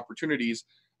of their opportunities.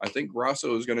 I think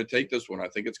Grasso is going to take this one. I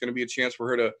think it's going to be a chance for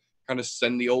her to kind of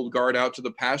send the old guard out to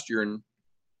the pasture, and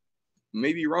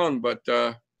maybe wrong, but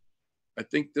I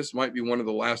think this might be one of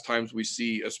the last times we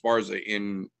see Esparza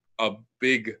in a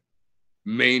big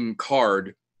main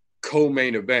card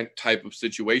co-main event type of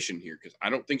situation here, because I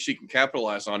don't think she can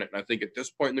capitalize on it. And I think at this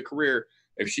point in the career,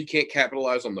 if she can't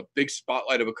capitalize on the big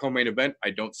spotlight of a co-main event, I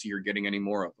don't see her getting any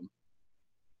more of them.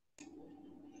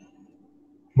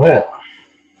 Well,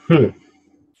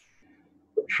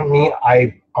 for me,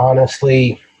 I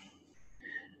honestly,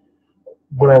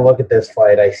 when I look at this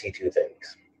fight, I see two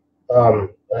things.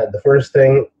 The first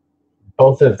thing,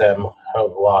 both of them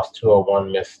have lost to a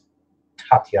one-miss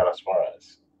Tatiana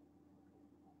Suarez.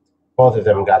 Both of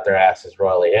them got their asses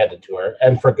royally handed to her,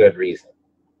 and for good reason.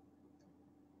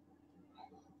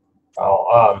 If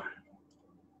I'm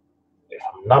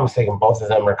not mistaken, both of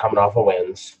them are coming off of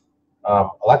wins.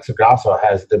 Alexa Grasso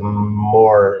has the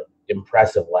more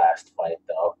impressive last fight,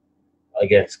 though,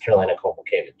 against Karolina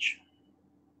Kowalkiewicz.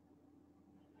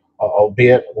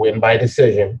 Albeit win by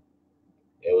decision,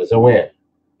 it was a win,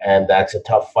 and that's a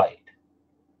tough fight.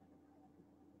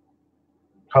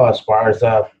 Carla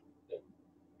Esparza,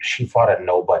 she fought a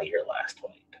nobody her last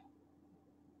fight.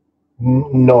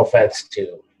 No offense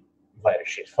to the fighter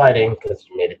she's fighting, because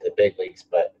she made it to the big leagues,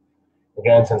 but in the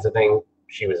grand sense of things,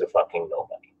 she was a fucking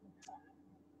nobody.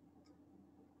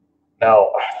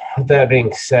 Now, that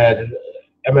being said,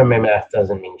 MMA math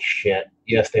doesn't mean shit.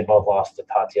 Yes, they both lost to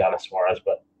Tatiana Suarez,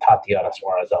 but Tatiana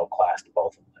Suarez outclassed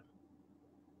both of them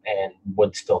and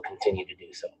would still continue to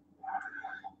do so.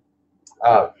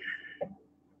 I'm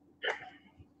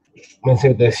going to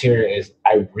say this year is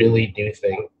I really do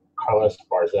think Carla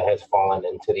Esparza has fallen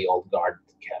into the old guard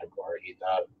category,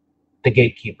 the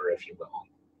gatekeeper, if you will,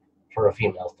 for a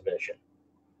females division.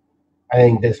 I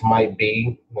think this might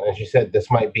be, as you said, this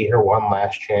might be her one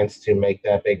last chance to make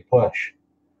that big push.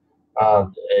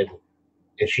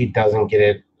 If she doesn't get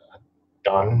it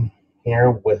done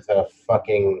here with a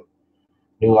fucking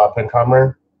new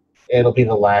up-and-comer, it'll be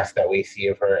the last that we see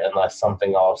of her unless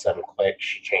something all of a sudden clicks,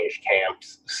 she changed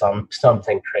camps,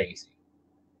 something crazy.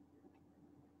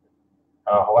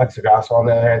 Alexa Grasso, on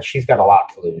the other hand, she's got a lot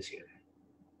to lose here.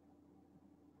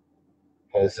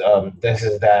 Because this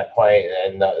is that point,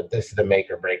 and this is the make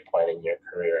or break point in your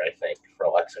career, I think, for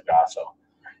Alexa Grasso.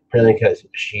 Purely because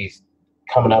she's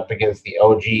coming up against the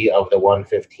OG of the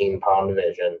 115-pound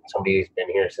division, somebody who's been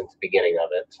here since the beginning of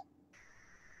it.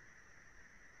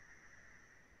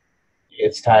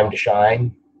 It's time to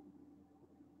shine.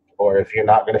 Or if you're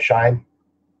not going to shine,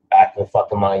 back to the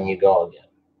fucking line you go again.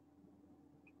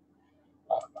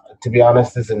 To be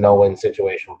honest, this is a no-win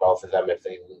situation for both of them if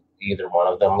either one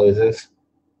of them loses.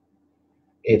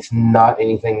 It's not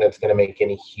anything that's going to make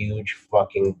any huge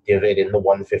fucking divot in the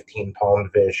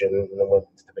 115-pound division, in the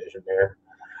women's division there.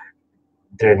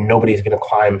 Nobody's going to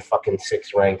climb fucking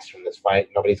 6 ranks from this fight.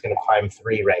 Nobody's going to climb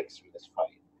 3 ranks from this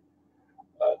fight.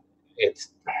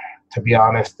 To be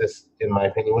honest, this, in my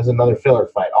opinion, was another filler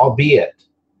fight, albeit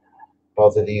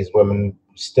both of these women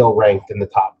still ranked in the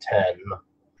top 10.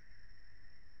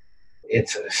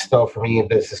 It's still, for me,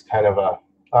 this is kind of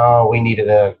we needed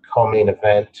a co-main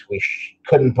event. We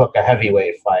couldn't book a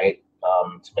heavyweight fight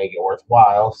to make it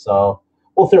worthwhile, so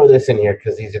we'll throw this in here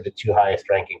because these are the 2 highest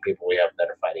ranking people we have that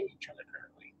are fighting each other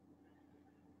currently.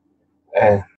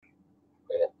 And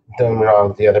then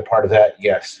the other part of that,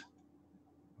 yes,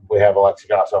 we have Alexa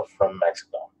Grasso from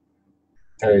Mexico.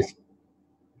 There's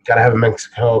got to have a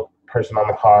Mexico person on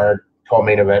the card,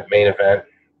 co-main event, main event,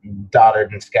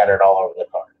 dotted and scattered all over the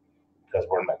card because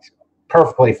we're in Mexico.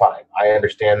 Perfectly fine. I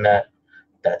understand that.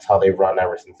 That's how they've run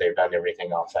ever since they've done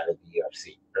everything outside of the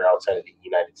UFC, or outside of the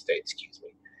United States, excuse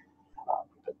me.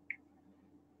 But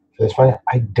for this fight,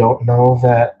 I don't know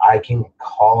that I can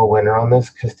call a winner on this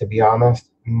because, to be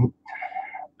honest,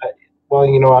 well,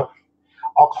 you know what?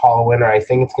 I'll call a winner. I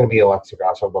think it's going to be Alexa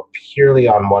Grasso, but purely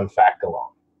on one fact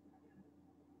alone.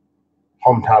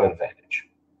 Hometown advantage.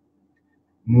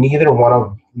 neither one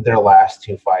of their last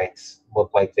two fights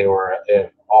looked like they were an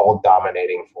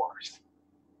all-dominating force.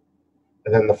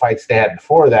 And then the fights they had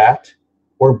before that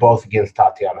were both against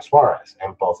Tatiana Suarez,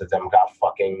 and both of them got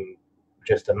fucking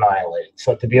just annihilated.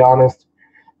 So to be honest,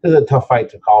 this is a tough fight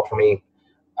to call for me.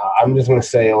 I'm just going to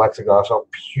say Alexa Grasso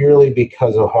purely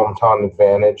because of hometown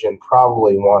advantage and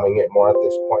probably wanting it more at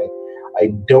this point.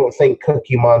 I don't think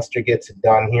Cookie Monster gets it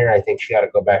done here. I think she ought to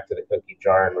go back to the cookie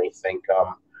jar and rethink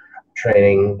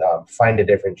training, find a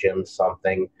different gym,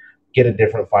 something, get a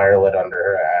different fire lit under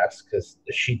her ass, because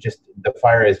the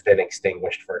fire has been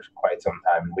extinguished for quite some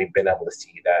time. And we've been able to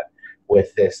see that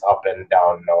with this up and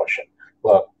down notion.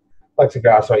 Look, Alexa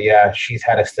Grasso, yeah, she's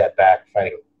had a setback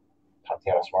fighting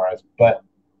Tatiana Suarez, but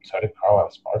so did Carla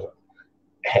Esparza.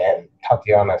 And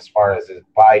Tatiana Suarez is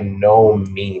by no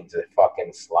means a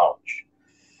fucking slouch.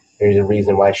 There's a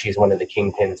reason why she's one of the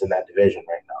kingpins in that division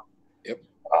right now. Yep.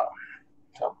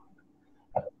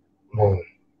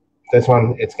 This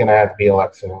one, it's going to have to be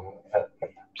Alexa.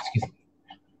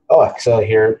 Alexa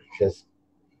here, because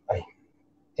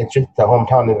it's just the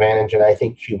hometown advantage, and I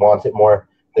think she wants it more.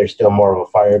 There's still more of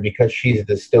a fire because she's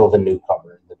still the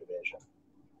newcomer in the division.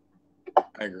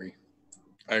 I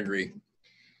agree.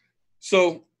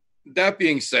 So that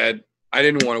being said, I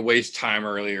didn't want to waste time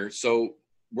earlier. So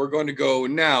we're going to go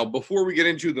now, before we get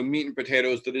into the meat and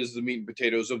potatoes, that is the meat and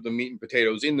potatoes of the meat and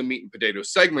potatoes in the meat and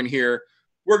potatoes segment here,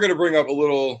 we're going to bring up a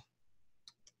little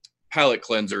palate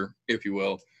cleanser, if you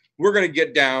will. We're going to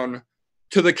get down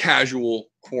to the casual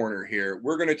corner here.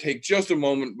 We're going to take just a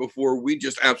moment before we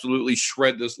just absolutely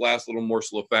shred this last little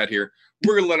morsel of fat here.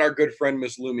 We're going to let our good friend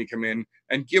Miss Lumi come in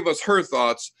and give us her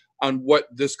thoughts on what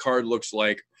this card looks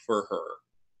like for her.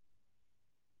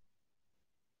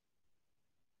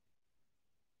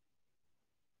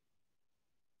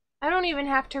 I don't even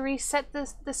have to reset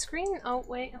the screen. Oh,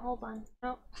 wait, hold on.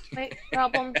 Oh, wait,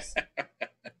 problems.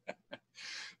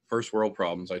 First world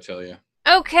problems, I tell you.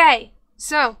 Okay,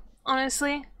 so,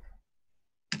 honestly,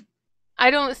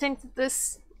 I don't think that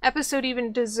this episode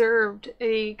even deserved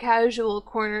a casual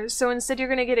corner, so instead you're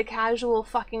gonna get a casual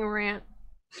fucking rant.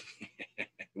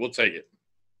 We'll take it.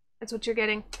 That's what you're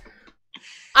getting.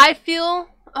 I feel,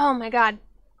 oh my god,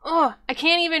 I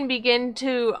can't even begin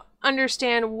to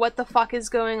understand what the fuck is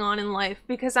going on in life,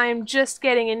 because I am just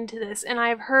getting into this, and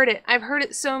I've heard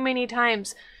it so many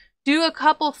times. Do a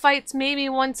couple fights maybe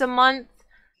once a month,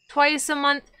 twice a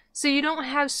month, so you don't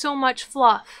have so much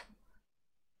fluff.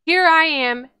 Here I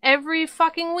am every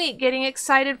fucking week getting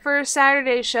excited for a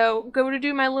Saturday show, go to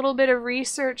do my little bit of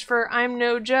research for I'm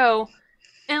No Joe,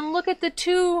 and look at the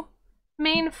two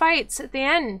main fights at the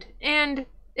end, and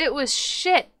it was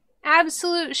shit.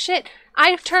 Absolute shit.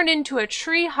 I've turned into a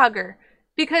tree hugger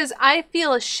because I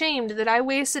feel ashamed that I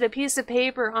wasted a piece of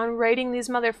paper on writing these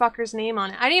motherfuckers' name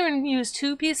on it. I didn't even use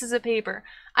 2 pieces of paper.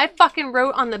 I fucking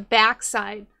wrote on the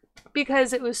backside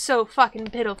because it was so fucking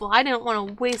pitiful. I didn't want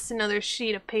to waste another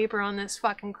sheet of paper on this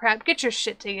fucking crap. Get your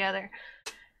shit together.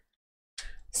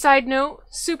 Side note,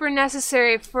 super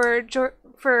necessary for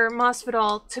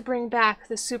Masvidal to bring back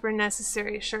the super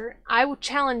necessary shirt. I will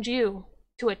challenge you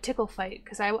to a tickle fight,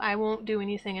 because I won't do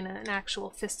anything in an actual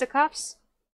fisticuffs.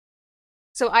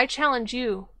 So I challenge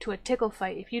you to a tickle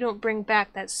fight if you don't bring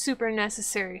back that super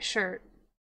necessary shirt.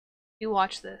 You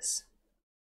watch this.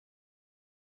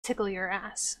 Tickle your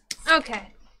ass.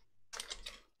 Okay.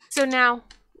 So now,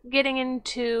 getting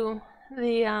into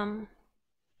the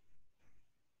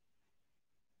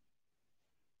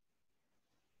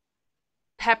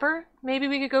pepper. Maybe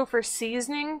we could go for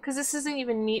seasoning, because this isn't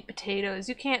even meat potatoes.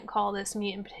 You can't call this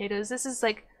meat and potatoes. This is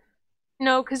like,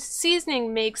 no, because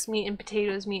seasoning makes meat and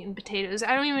potatoes meat and potatoes.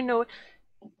 I don't even know what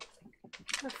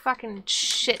the fucking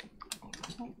shit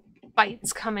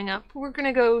fights coming up. We're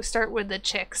gonna go start with the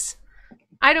chicks.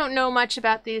 I don't know much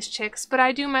about these chicks, but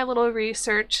I do my little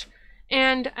research,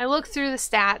 and I look through the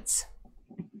stats,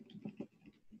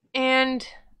 and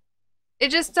it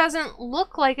just doesn't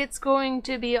look like it's going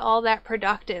to be all that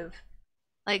productive.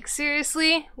 Like,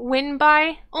 seriously? Win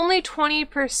by? Only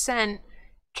 20%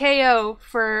 KO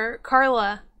for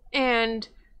Carla, and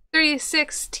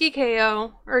 36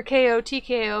 TKO, or KO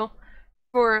TKO,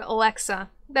 for Alexa.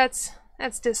 That's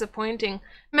disappointing.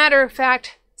 Matter of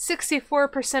fact,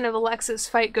 64% of Alexa's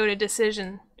fight go to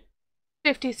decision.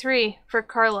 53 for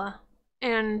Carla.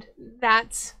 And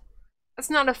that's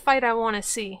not a fight I want to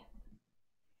see.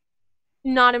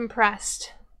 Not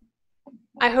impressed.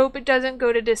 I hope it doesn't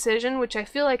go to decision, which I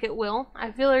feel like it will.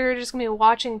 I feel like we're just going to be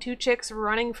watching 2 chicks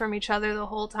running from each other the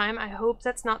whole time. I hope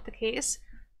that's not the case.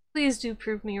 Please do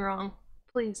prove me wrong.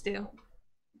 Please do.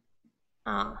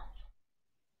 I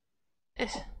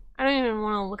I don't even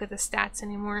want to look at the stats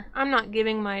anymore. I'm not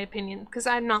giving my opinion because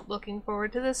I'm not looking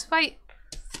forward to this fight.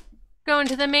 Going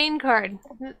to the main card.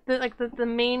 The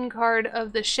main card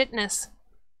of the shitness.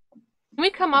 Can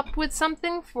we come up with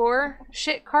something for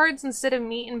shit cards instead of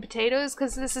meat and potatoes?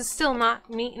 Because this is still not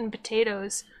meat and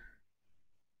potatoes.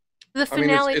 The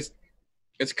finale... I mean,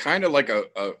 it's kind of like a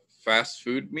fast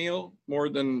food meal more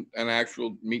than an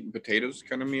actual meat and potatoes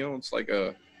kind of meal. It's like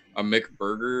a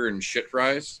McBurger and shit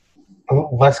fries.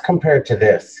 Let's compare it to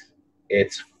this.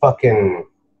 It's fucking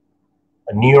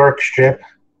a New York strip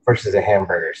versus a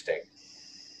hamburger steak.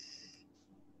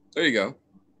 There you go.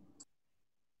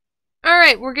 All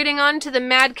right, we're getting on to the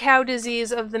mad cow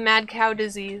disease of the mad cow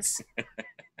disease.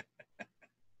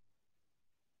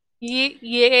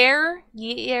 Yair,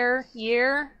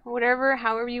 whatever,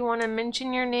 however you want to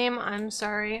mention your name. I'm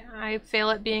sorry, I fail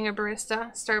at being a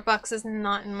barista. Starbucks is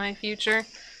not in my future.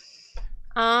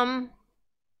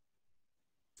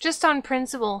 Just on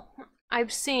principle,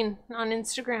 I've seen on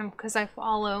Instagram, because I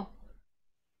follow,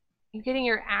 you getting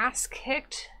your ass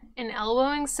kicked and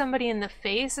elbowing somebody in the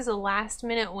face is a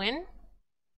last-minute win?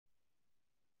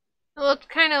 It looked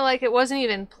kind of like it wasn't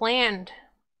even planned.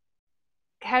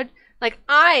 Like,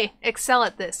 I excel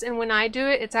at this, and when I do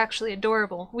it, it's actually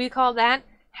adorable. We call that,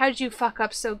 how'd you fuck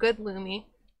up so good, Lumi?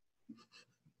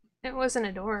 It wasn't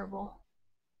adorable.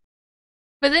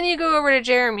 But then you go over to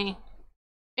Jeremy,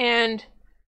 and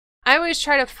I always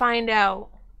try to find out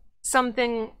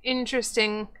something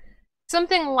interesting,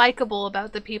 something likable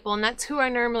about the people, and that's who I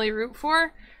normally root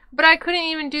for. But I couldn't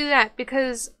even do that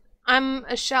because I'm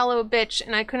a shallow bitch,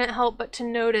 and I couldn't help but to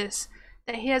notice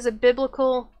that he has a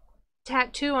biblical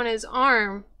tattoo on his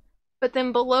arm, but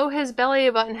then below his belly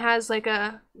button has like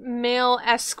a male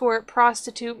escort,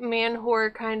 prostitute, man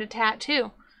whore kind of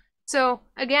tattoo. So,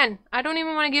 again, I don't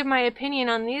even want to give my opinion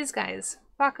on these guys.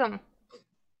 Fuck them.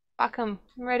 Fuck them.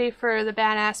 I'm ready for the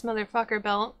badass motherfucker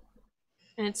belt.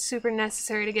 And it's super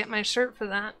necessary to get my shirt for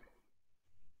that.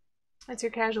 That's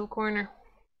your casual corner.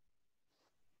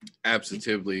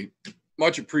 Absolutely.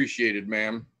 Much appreciated,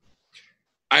 ma'am.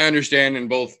 I understand and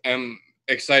both am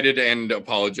excited and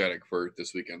apologetic for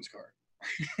this weekend's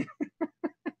card.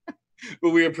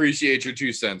 But we appreciate your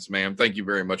 2 cents, ma'am. Thank you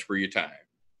very much for your time.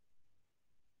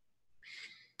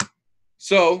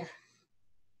 So,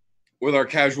 with our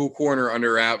casual corner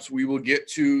under wraps, we will get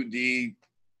to the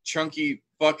chunky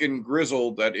fucking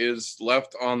grizzle that is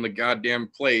left on the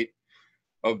goddamn plate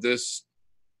of this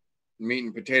meat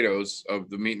and potatoes of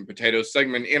the meat and potatoes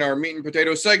segment. In our meat and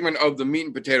potatoes segment of the meat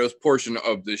and potatoes portion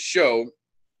of this show,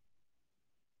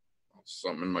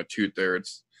 something in my tooth there.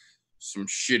 It's some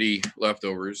shitty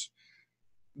leftovers.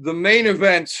 The main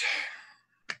event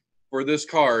for this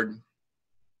card,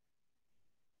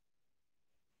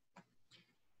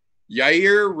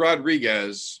 Yair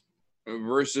Rodriguez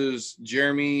versus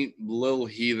Jeremy Lil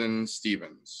Heathen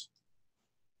Stephens.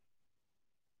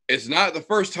 It's not the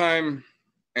first time,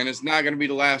 and it's not going to be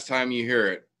the last time you hear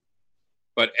it.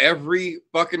 But every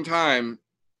fucking time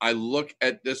I look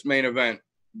at this main event,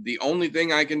 the only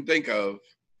thing I can think of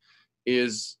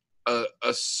is a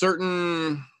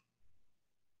certain,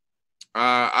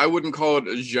 I wouldn't call it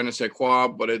a je ne sais quoi,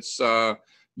 but it's the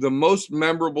most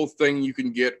memorable thing you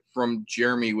can get from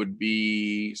Jeremy would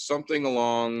be something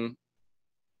along.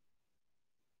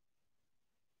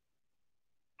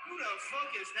 Who the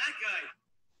fuck is that guy?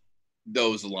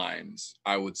 Those lines,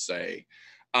 I would say.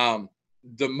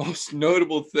 The most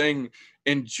notable thing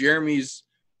in Jeremy's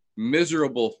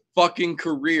miserable fucking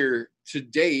career to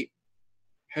date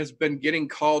has been getting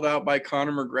called out by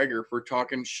Conor McGregor for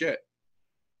talking shit.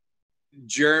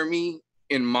 Jeremy,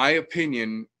 in my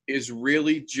opinion, is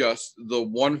really just the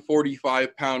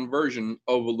 145-pound version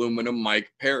of aluminum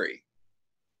Mike Perry.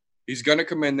 He's going to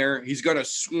come in there. He's going to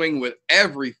swing with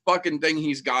every fucking thing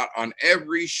he's got on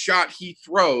every shot he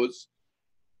throws,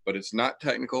 but it's not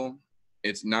technical.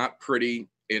 It's not pretty.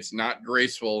 It's not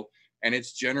graceful. And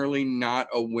it's generally not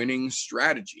a winning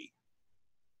strategy.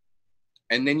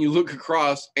 And then you look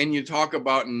across and you talk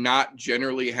about not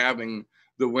generally having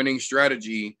the winning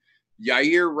strategy.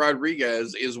 Yair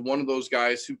Rodriguez is one of those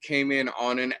guys who came in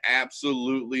on an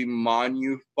absolutely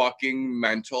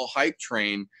monu-fucking-mental hype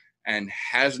train and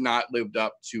has not lived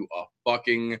up to a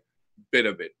fucking bit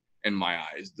of it in my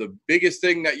eyes. The biggest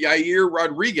thing that Yair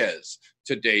Rodriguez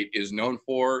to date is known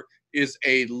for is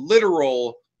a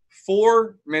literal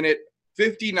 4-minute,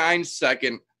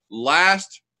 59-second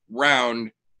last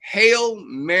round Hail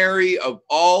Mary of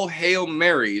all Hail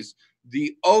Marys,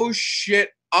 the oh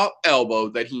shit up elbow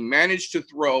that he managed to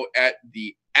throw at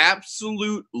the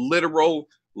absolute literal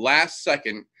last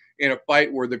second in a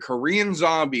fight where the Korean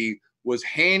Zombie was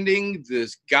handing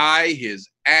this guy his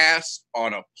ass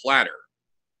on a platter.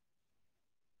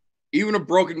 Even a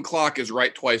broken clock is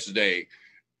right twice a day.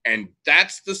 And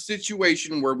that's the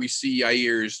situation where we see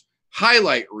Yair's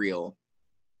highlight reel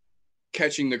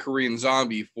catching the Korean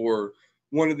Zombie for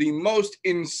one of the most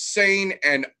insane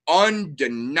and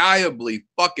undeniably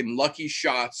fucking lucky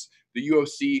shots the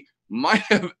UFC might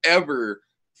have ever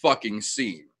fucking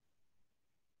seen.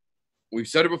 We've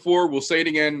said it before, we'll say it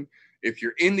again. If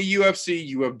you're in the UFC,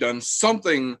 you have done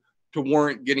something to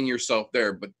warrant getting yourself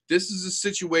there. But this is a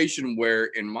situation where,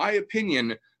 in my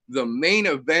opinion, the main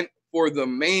event for the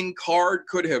main card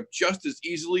could have just as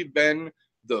easily been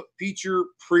the feature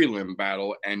prelim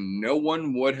battle, and no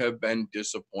one would have been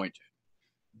disappointed.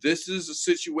 This is a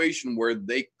situation where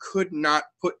they could not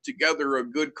put together a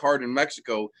good card in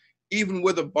Mexico, even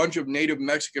with a bunch of native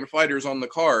Mexican fighters on the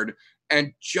card,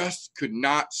 and just could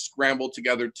not scramble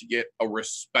together to get a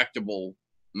respectable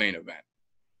main event.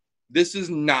 This is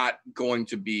not going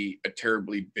to be a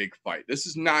terribly big fight. This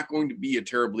is not going to be a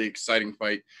terribly exciting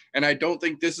fight, and I don't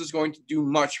think this is going to do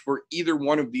much for either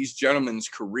one of these gentlemen's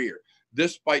career.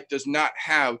 This fight does not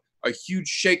have a huge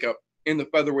shakeup in the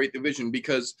featherweight division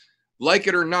because, like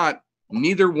it or not,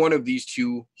 neither one of these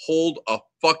two hold a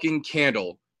fucking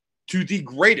candle to the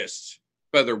greatest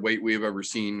featherweight we have ever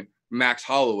seen, Max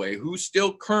Holloway, who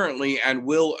still currently and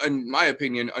will, in my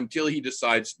opinion, until he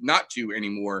decides not to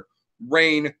anymore,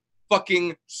 reign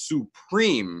fucking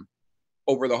supreme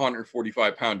over the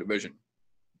 145-pound division.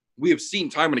 We have seen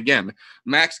time and again,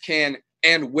 Max can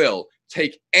and will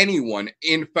take anyone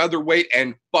in featherweight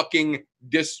and fucking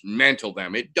dismantle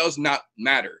them. It does not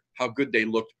matter how good they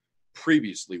looked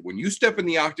previously. When you step in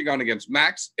the octagon against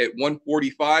Max at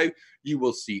 145, you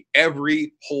will see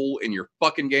every hole in your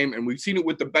fucking game, and we've seen it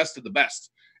with the best of the best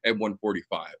at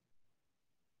 145.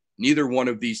 Neither one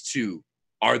of these two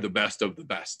are the best of the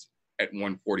best at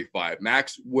 145.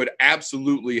 Max would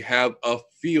absolutely have a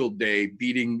field day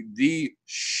beating the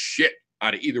shit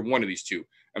out of either one of these two,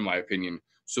 in my opinion.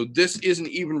 So this isn't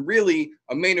even really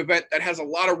a main event that has a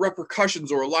lot of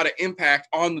repercussions or a lot of impact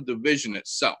on the division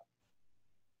itself.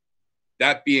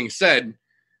 That being said,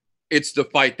 it's the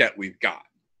fight that we've got.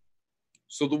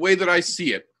 So the way that I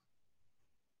see it,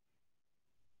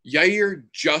 Yair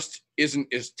just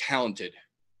isn't as talented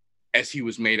as he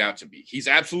was made out to be. He's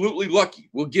absolutely lucky.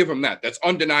 We'll give him that. That's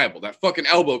undeniable. That fucking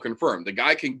elbow confirmed. The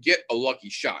guy can get a lucky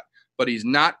shot, but he's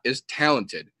not as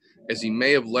talented as he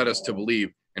may have led us to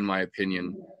believe, in my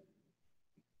opinion.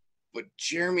 But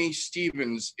Jeremy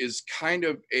Stephens is kind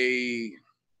of a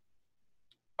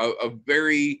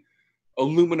very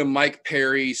aluminum Mike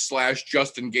Perry /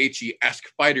 Justin Gaethje-esque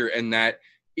fighter in that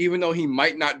even though he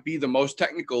might not be the most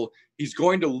technical, he's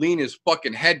going to lean his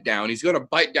fucking head down. He's going to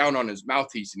bite down on his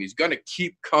mouthpiece, and he's going to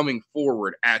keep coming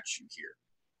forward at you here.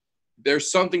 There's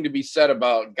something to be said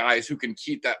about guys who can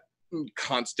keep that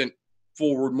constant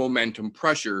forward momentum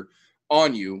pressure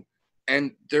on you.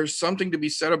 And there's something to be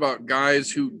said about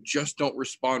guys who just don't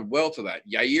respond well to that.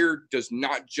 Yair does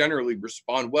not generally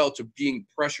respond well to being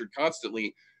pressured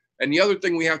constantly. And the other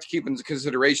thing we have to keep into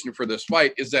consideration for this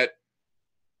fight is that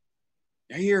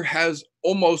Yair has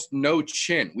almost no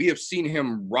chin. We have seen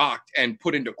him rocked and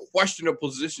put into questionable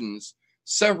positions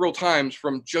several times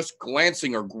from just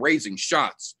glancing or grazing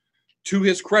shots. To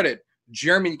his credit,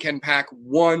 Jeremy can pack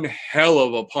one hell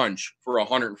of a punch for a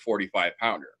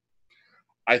 145-pounder.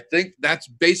 I think that's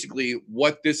basically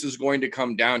what this is going to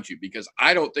come down to, because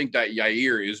I don't think that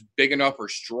Yair is big enough or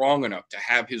strong enough to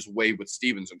have his way with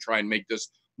Stephens and try and make this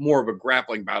more of a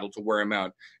grappling battle to wear him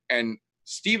out. And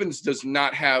Stephens does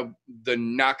not have the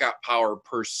knockout power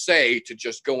per se to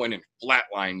just go in and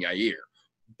flatline Yair.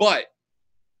 But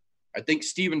I think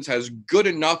Stephens has good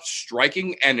enough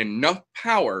striking and enough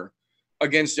power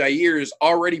against Yair's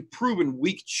already proven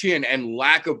weak chin and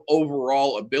lack of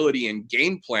overall ability and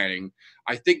game planning.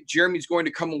 I think Jeremy's going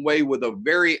to come away with a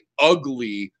very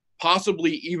ugly,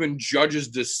 possibly even judge's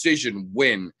decision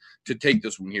win to take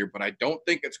this one here. But I don't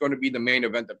think it's going to be the main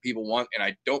event that people want, and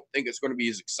I don't think it's going to be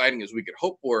as exciting as we could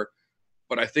hope for,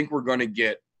 but I think we're going to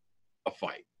get a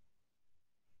fight.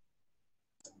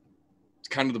 It's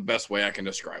kind of the best way I can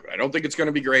describe it. I don't think it's going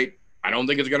to be great. I don't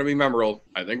think it's going to be memorable.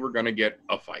 I think we're going to get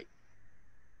a fight.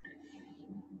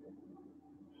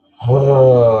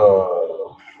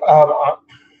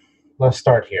 Let's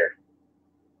start here.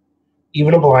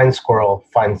 Even a blind squirrel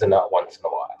finds a nut once in a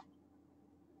while.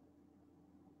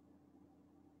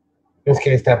 In this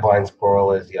case, that blind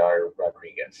squirrel is Yair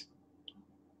Rodriguez.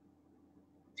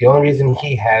 The only reason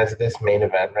he has this main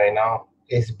event right now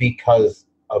is because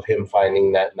of him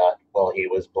finding that nut while he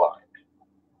was blind.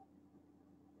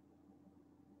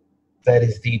 That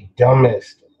is the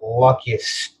dumbest luckiest,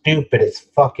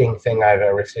 stupidest fucking thing I've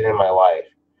ever seen in my life.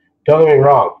 Don't get me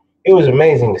wrong. It was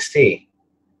amazing to see.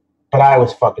 But I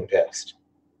was fucking pissed.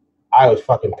 I was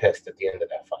fucking pissed at the end of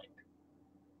that fight.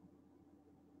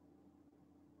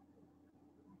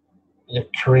 The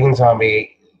Korean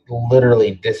Zombie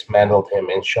literally dismantled him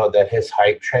and showed that his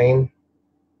hype train,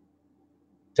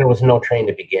 there was no train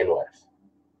to begin with.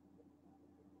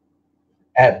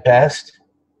 At best,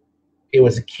 it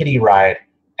was a kiddie ride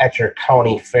at your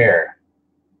county fair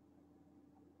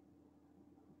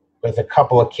with a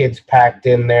couple of kids packed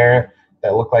in there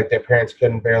that looked like their parents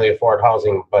couldn't barely afford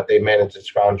housing, but they managed to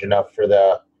scrounge enough for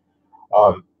the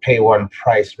pay one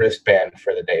price wristband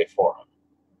for the day for him.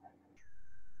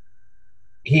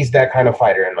 He's that kind of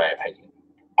fighter, in my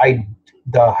opinion.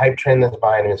 The hype train that's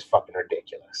behind him is fucking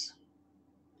ridiculous.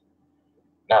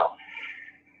 Now,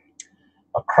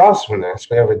 across from this,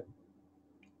 we have a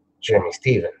Jeremy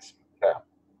Stephens. Now,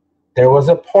 there was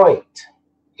a point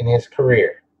in his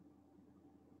career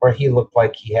where he looked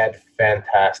like he had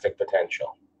fantastic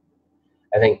potential.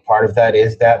 I think part of that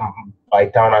is that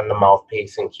bite down on the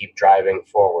mouthpiece and keep driving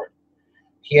forward.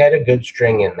 He had a good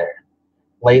string in there.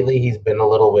 Lately, he's been a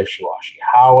little wishy-washy.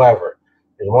 However,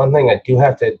 there's one thing I do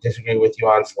have to disagree with you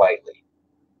on slightly.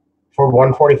 For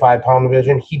 145-pound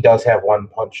division, he does have one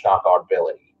punch knockout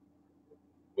ability.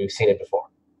 We've seen it before.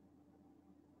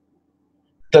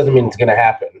 Doesn't mean it's going to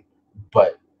happen,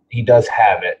 but he does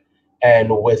have it.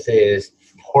 And with his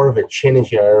poor of a chin as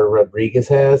Yair Rodriguez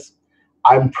has,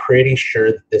 I'm pretty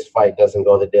sure that this fight doesn't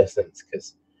go the distance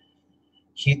because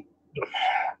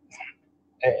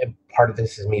part of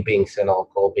this is me being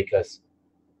cynical because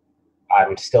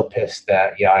I'm still pissed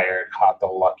that Yair caught the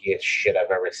luckiest shit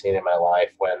I've ever seen in my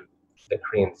life when the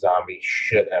Korean Zombie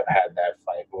should have had that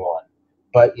fight won.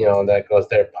 But, you know, that goes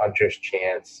their puncher's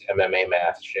chance, MMA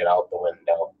math shit out the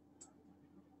window.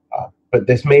 But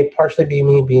this may partially be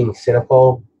me being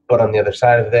cynical, but on the other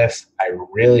side of this, I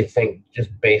really think just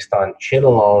based on chin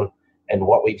alone and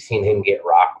what we've seen him get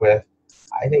rocked with,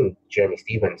 I think Jeremy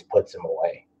Stephens puts him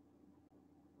away.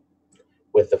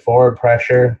 With the forward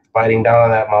pressure, biting down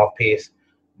on that mouthpiece,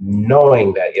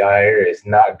 knowing that Yair is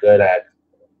not good at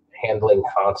handling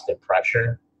constant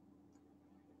pressure,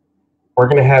 we're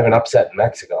going to have an upset in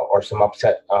Mexico or some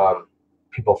upset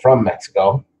people from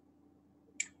Mexico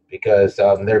because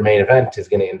their main event is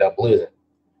going to end up losing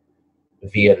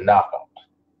via knockout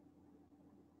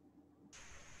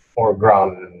or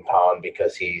ground and pound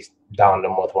because he's downed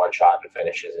him with one shot and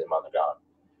finishes him on the ground.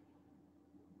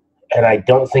 And I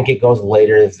don't think it goes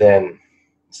later than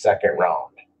second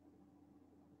round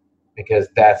because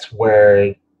that's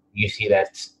where you see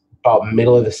that's about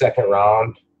middle of the second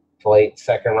round to late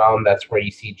second round. That's where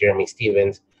you see Jeremy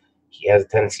Stephens. He has a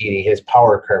tendency, his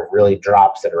power curve really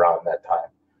drops at around that time.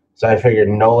 So I figured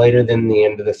no later than the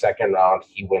end of the second round,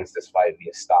 he wins this fight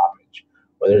via stoppage.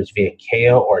 Whether it's via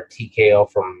KO or TKO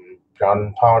from ground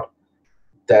and pound,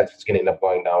 that's what's going to end up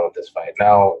going down with this fight.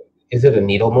 Now, is it a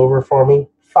needle mover for me?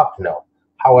 Fuck no.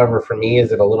 However, for me,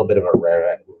 is it a little bit of a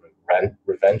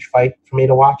revenge fight for me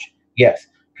to watch? Yes,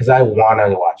 because I want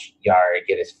to watch Yair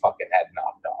get his fucking head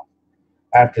knocked off.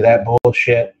 After that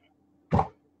bullshit,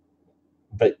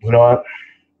 but you know what?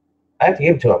 I have to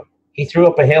give it to him. He threw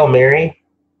up a Hail Mary,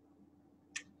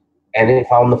 and then he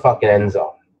found the fucking end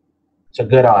zone. So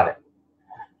good on it.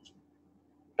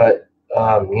 But,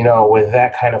 you know, with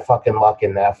that kind of fucking luck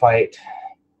in that fight,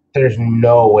 there's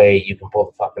no way you can pull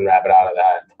the fucking rabbit out of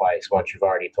that twice once you've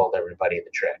already told everybody the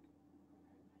trick.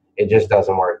 It just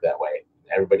doesn't work that way.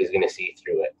 Everybody's going to see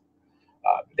through it.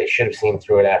 They should have seen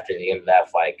through it after the end of that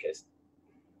fight because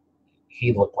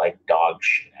he looked like dog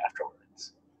shit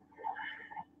afterwards.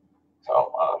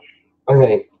 So,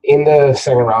 okay, in the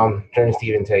second round, Jeremy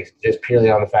Stephens takes just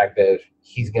purely on the fact that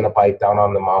he's going to bite down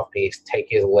on the mouthpiece, take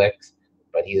his licks,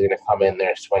 but he's going to come in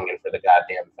there swinging for the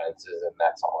goddamn fences, and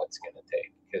that's all it's going to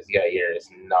take. Because Yair is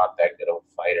not that good of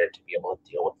a fighter to be able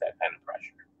to deal with that kind of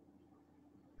pressure.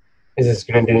 Is this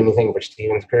going to do anything for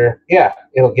Stephens' career? Yeah,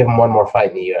 it'll give him one more fight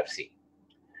in the UFC.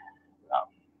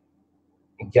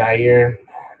 Yair,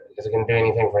 is it going to do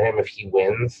anything for him if he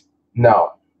wins?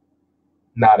 No,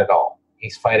 not at all.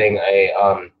 He's fighting a,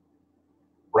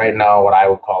 right now, what I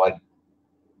would call a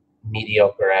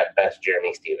mediocre at best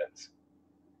Jeremy Stephens.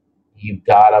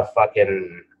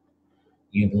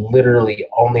 You literally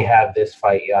only have this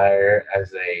fight, Yair,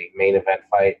 as a main event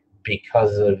fight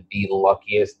because of the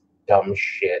luckiest dumb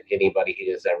shit anybody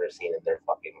has ever seen in their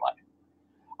fucking life.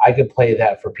 I could play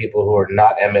that for people who are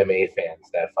not MMA fans,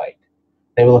 that fight.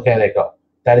 They would look at it and go,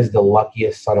 that is the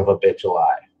luckiest son of a bitch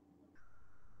alive.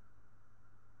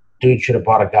 dude should have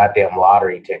bought a goddamn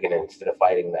lottery ticket instead of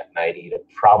fighting that night. He'd have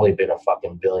probably been a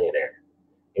fucking billionaire.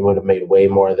 He would have made way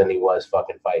more than he was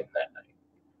fucking fighting that night.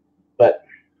 But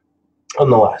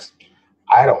nonetheless,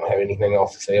 I don't have anything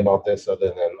else to say about this other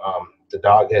than the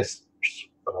dog has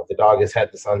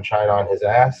had the sunshine on his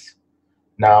ass.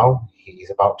 Now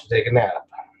he's about to take a nap.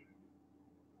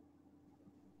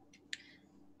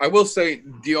 I will say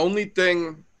the only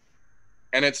thing,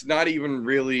 and it's not even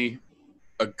really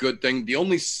a good thing, the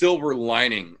only silver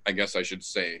lining, I guess I should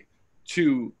say,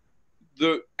 to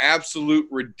the absolute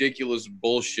ridiculous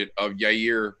bullshit of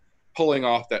Yair pulling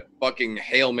off that fucking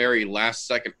Hail Mary last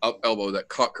second up elbow that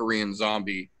caught Korean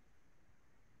Zombie.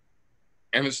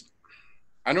 And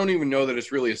I don't even know that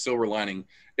it's really a silver lining.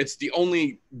 It's the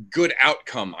only good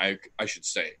outcome, I should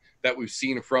say, that we've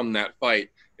seen from that fight,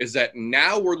 is that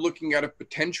now we're looking at a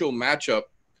potential matchup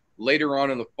later on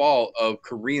in the fall of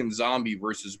Korean Zombie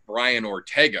versus Brian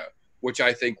Ortega, which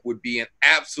I think would be an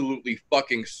absolutely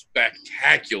fucking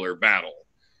spectacular battle.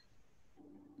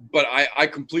 But I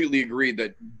completely agree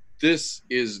that this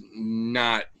is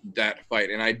not that fight.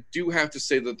 And I do have to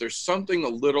say that there's something a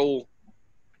little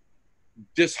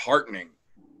disheartening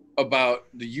about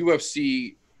the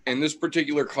UFC in this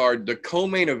particular card. The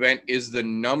co-main event is the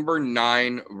number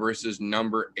 9 versus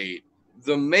number 8.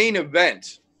 The main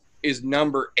event is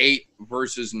number 8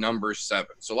 versus number 7.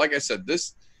 So like I said,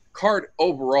 this card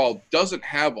overall doesn't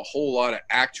have a whole lot of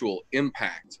actual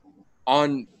impact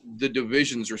on the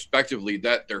divisions respectively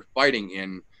that they're fighting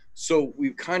in. So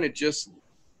we've got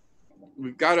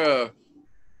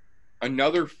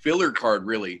another filler card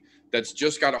really that's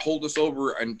just got to hold us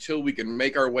over until we can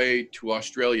make our way to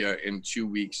Australia in 2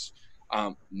 weeks.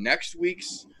 Next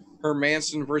week's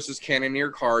Hermanson versus Cannonier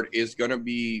card is going to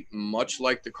be much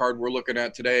like the card we're looking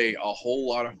at today, a whole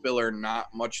lot of filler, not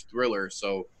much thriller.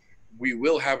 So we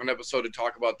will have an episode to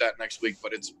talk about that next week,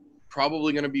 but it's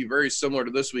probably going to be very similar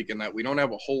to this week in that we don't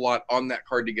have a whole lot on that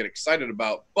card to get excited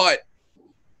about, but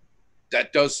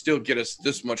that does still get us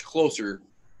this much closer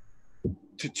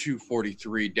to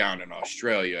 243 down in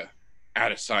Australia.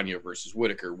 Adesanya versus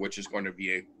Whitaker, which is going to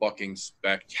be a fucking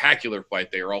spectacular fight.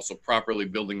 They are also properly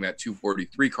building that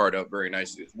 243 card up very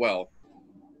nicely as well.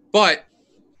 But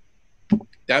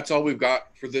that's all we've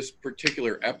got for this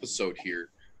particular episode here.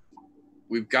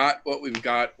 We've got what we've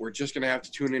got. We're just going to have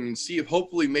to tune in and see if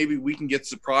hopefully maybe we can get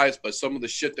surprised by some of the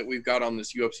shit that we've got on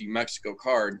this UFC Mexico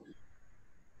card.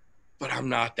 But I'm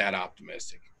not that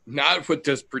optimistic. Not with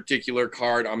this particular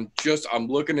card. I'm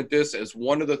looking at this as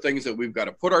one of the things that we've got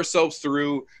to put ourselves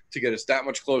through to get us that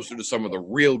much closer to some of the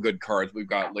real good cards we've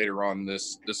got later on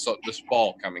this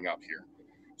fall coming up here.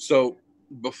 So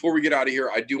before we get out of here,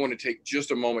 I do want to take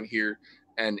just a moment here.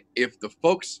 And if the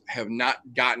folks have not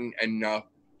gotten enough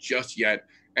just yet,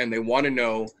 and they want to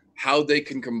know how they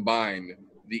can combine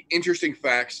the interesting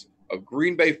facts of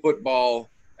Green Bay football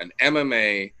and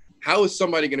MMA, how is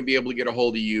somebody going to be able to get a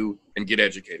hold of you and get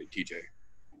educated, TJ?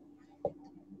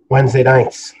 Wednesday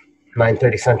nights,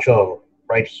 9:30 Central,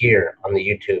 right here on the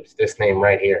YouTubes. This name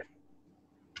right here.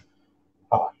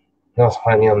 You can also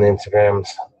find me on the Instagrams.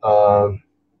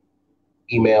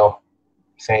 Email,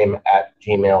 same at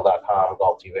gmail.com,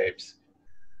 GaltyVapes.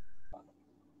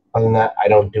 Other than that, I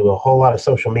don't do a whole lot of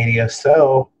social media,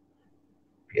 so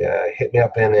hit me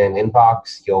up in an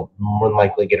inbox. You'll more than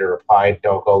likely get a reply.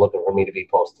 Don't go looking for me to be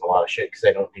posting a lot of shit because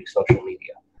I don't do social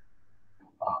media.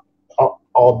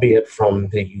 Albeit from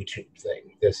the YouTube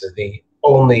thing. This is the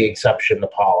only exception to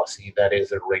policy that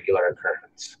is a regular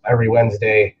occurrence. Every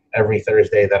Wednesday, every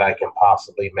Thursday that I can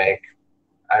possibly make,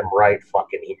 I'm right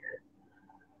fucking here.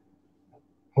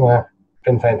 Yeah,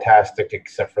 been fantastic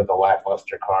except for the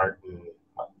lackluster card and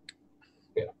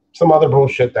some other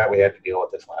bullshit that we had to deal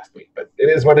with this last week. But it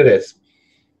is what it is.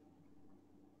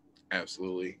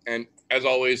 Absolutely. And as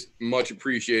always, much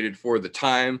appreciated for the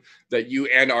time that you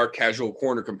and our casual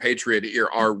corner compatriot here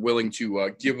are willing to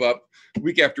give up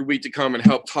week after week to come and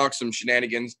help talk some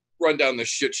shenanigans, run down the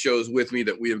shit shows with me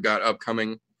that we have got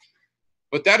upcoming.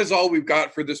 But that is all we've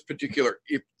got for this particular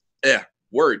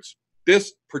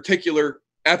this particular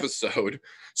episode.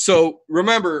 So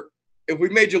remember, if we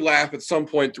made you laugh at some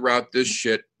point throughout this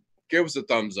shit, give us a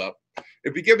thumbs up.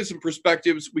 If we give you some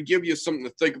perspectives, we give you something to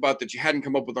think about that you hadn't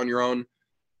come up with on your own,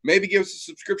 maybe give us a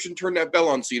subscription, turn that bell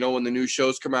on so you know when the new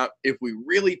shows come out. If we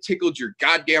really tickled your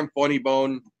goddamn funny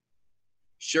bone,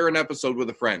 share an episode with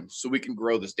a friend so we can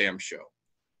grow this damn show.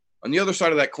 On the other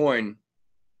side of that coin,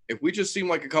 if we just seem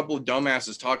like a couple of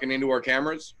dumbasses talking into our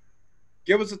cameras,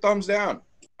 give us a thumbs down.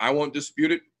 I won't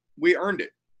dispute it. We earned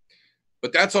it.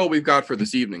 But that's all we've got for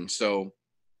this evening. So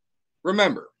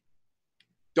remember,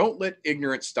 don't let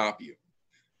ignorance stop you.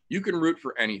 You can root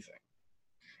for anything.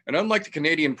 And unlike the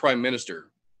Canadian Prime Minister,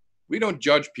 we don't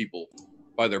judge people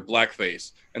by their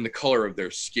blackface and the color of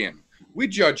their skin. We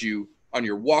judge you on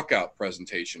your walkout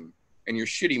presentation and your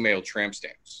shitty mail tramp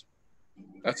stamps.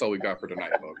 That's all we got for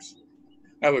tonight, folks.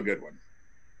 Have a good one.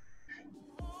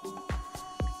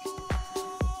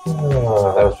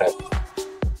 Oh, that was fantastic.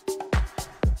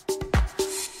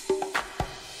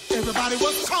 Everybody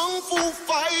was kung fu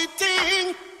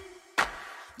fighting.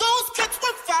 Those kids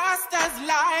were fast as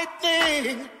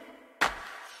lightning.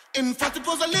 In fact, it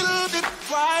was a little bit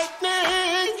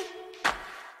frightening.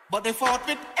 But they fought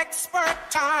with expert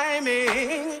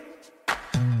timing.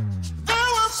 There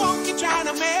were funky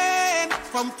Chinamen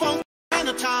from funky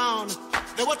Chinatown.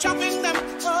 They were chopping them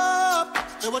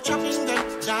up, they were chopping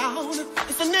them down.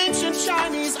 It's an ancient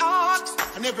Chinese art,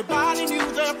 and everybody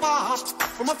knew their part.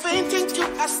 From a fainting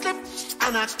to a slip,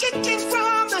 and a kicking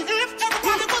from the hip,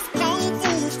 everybody was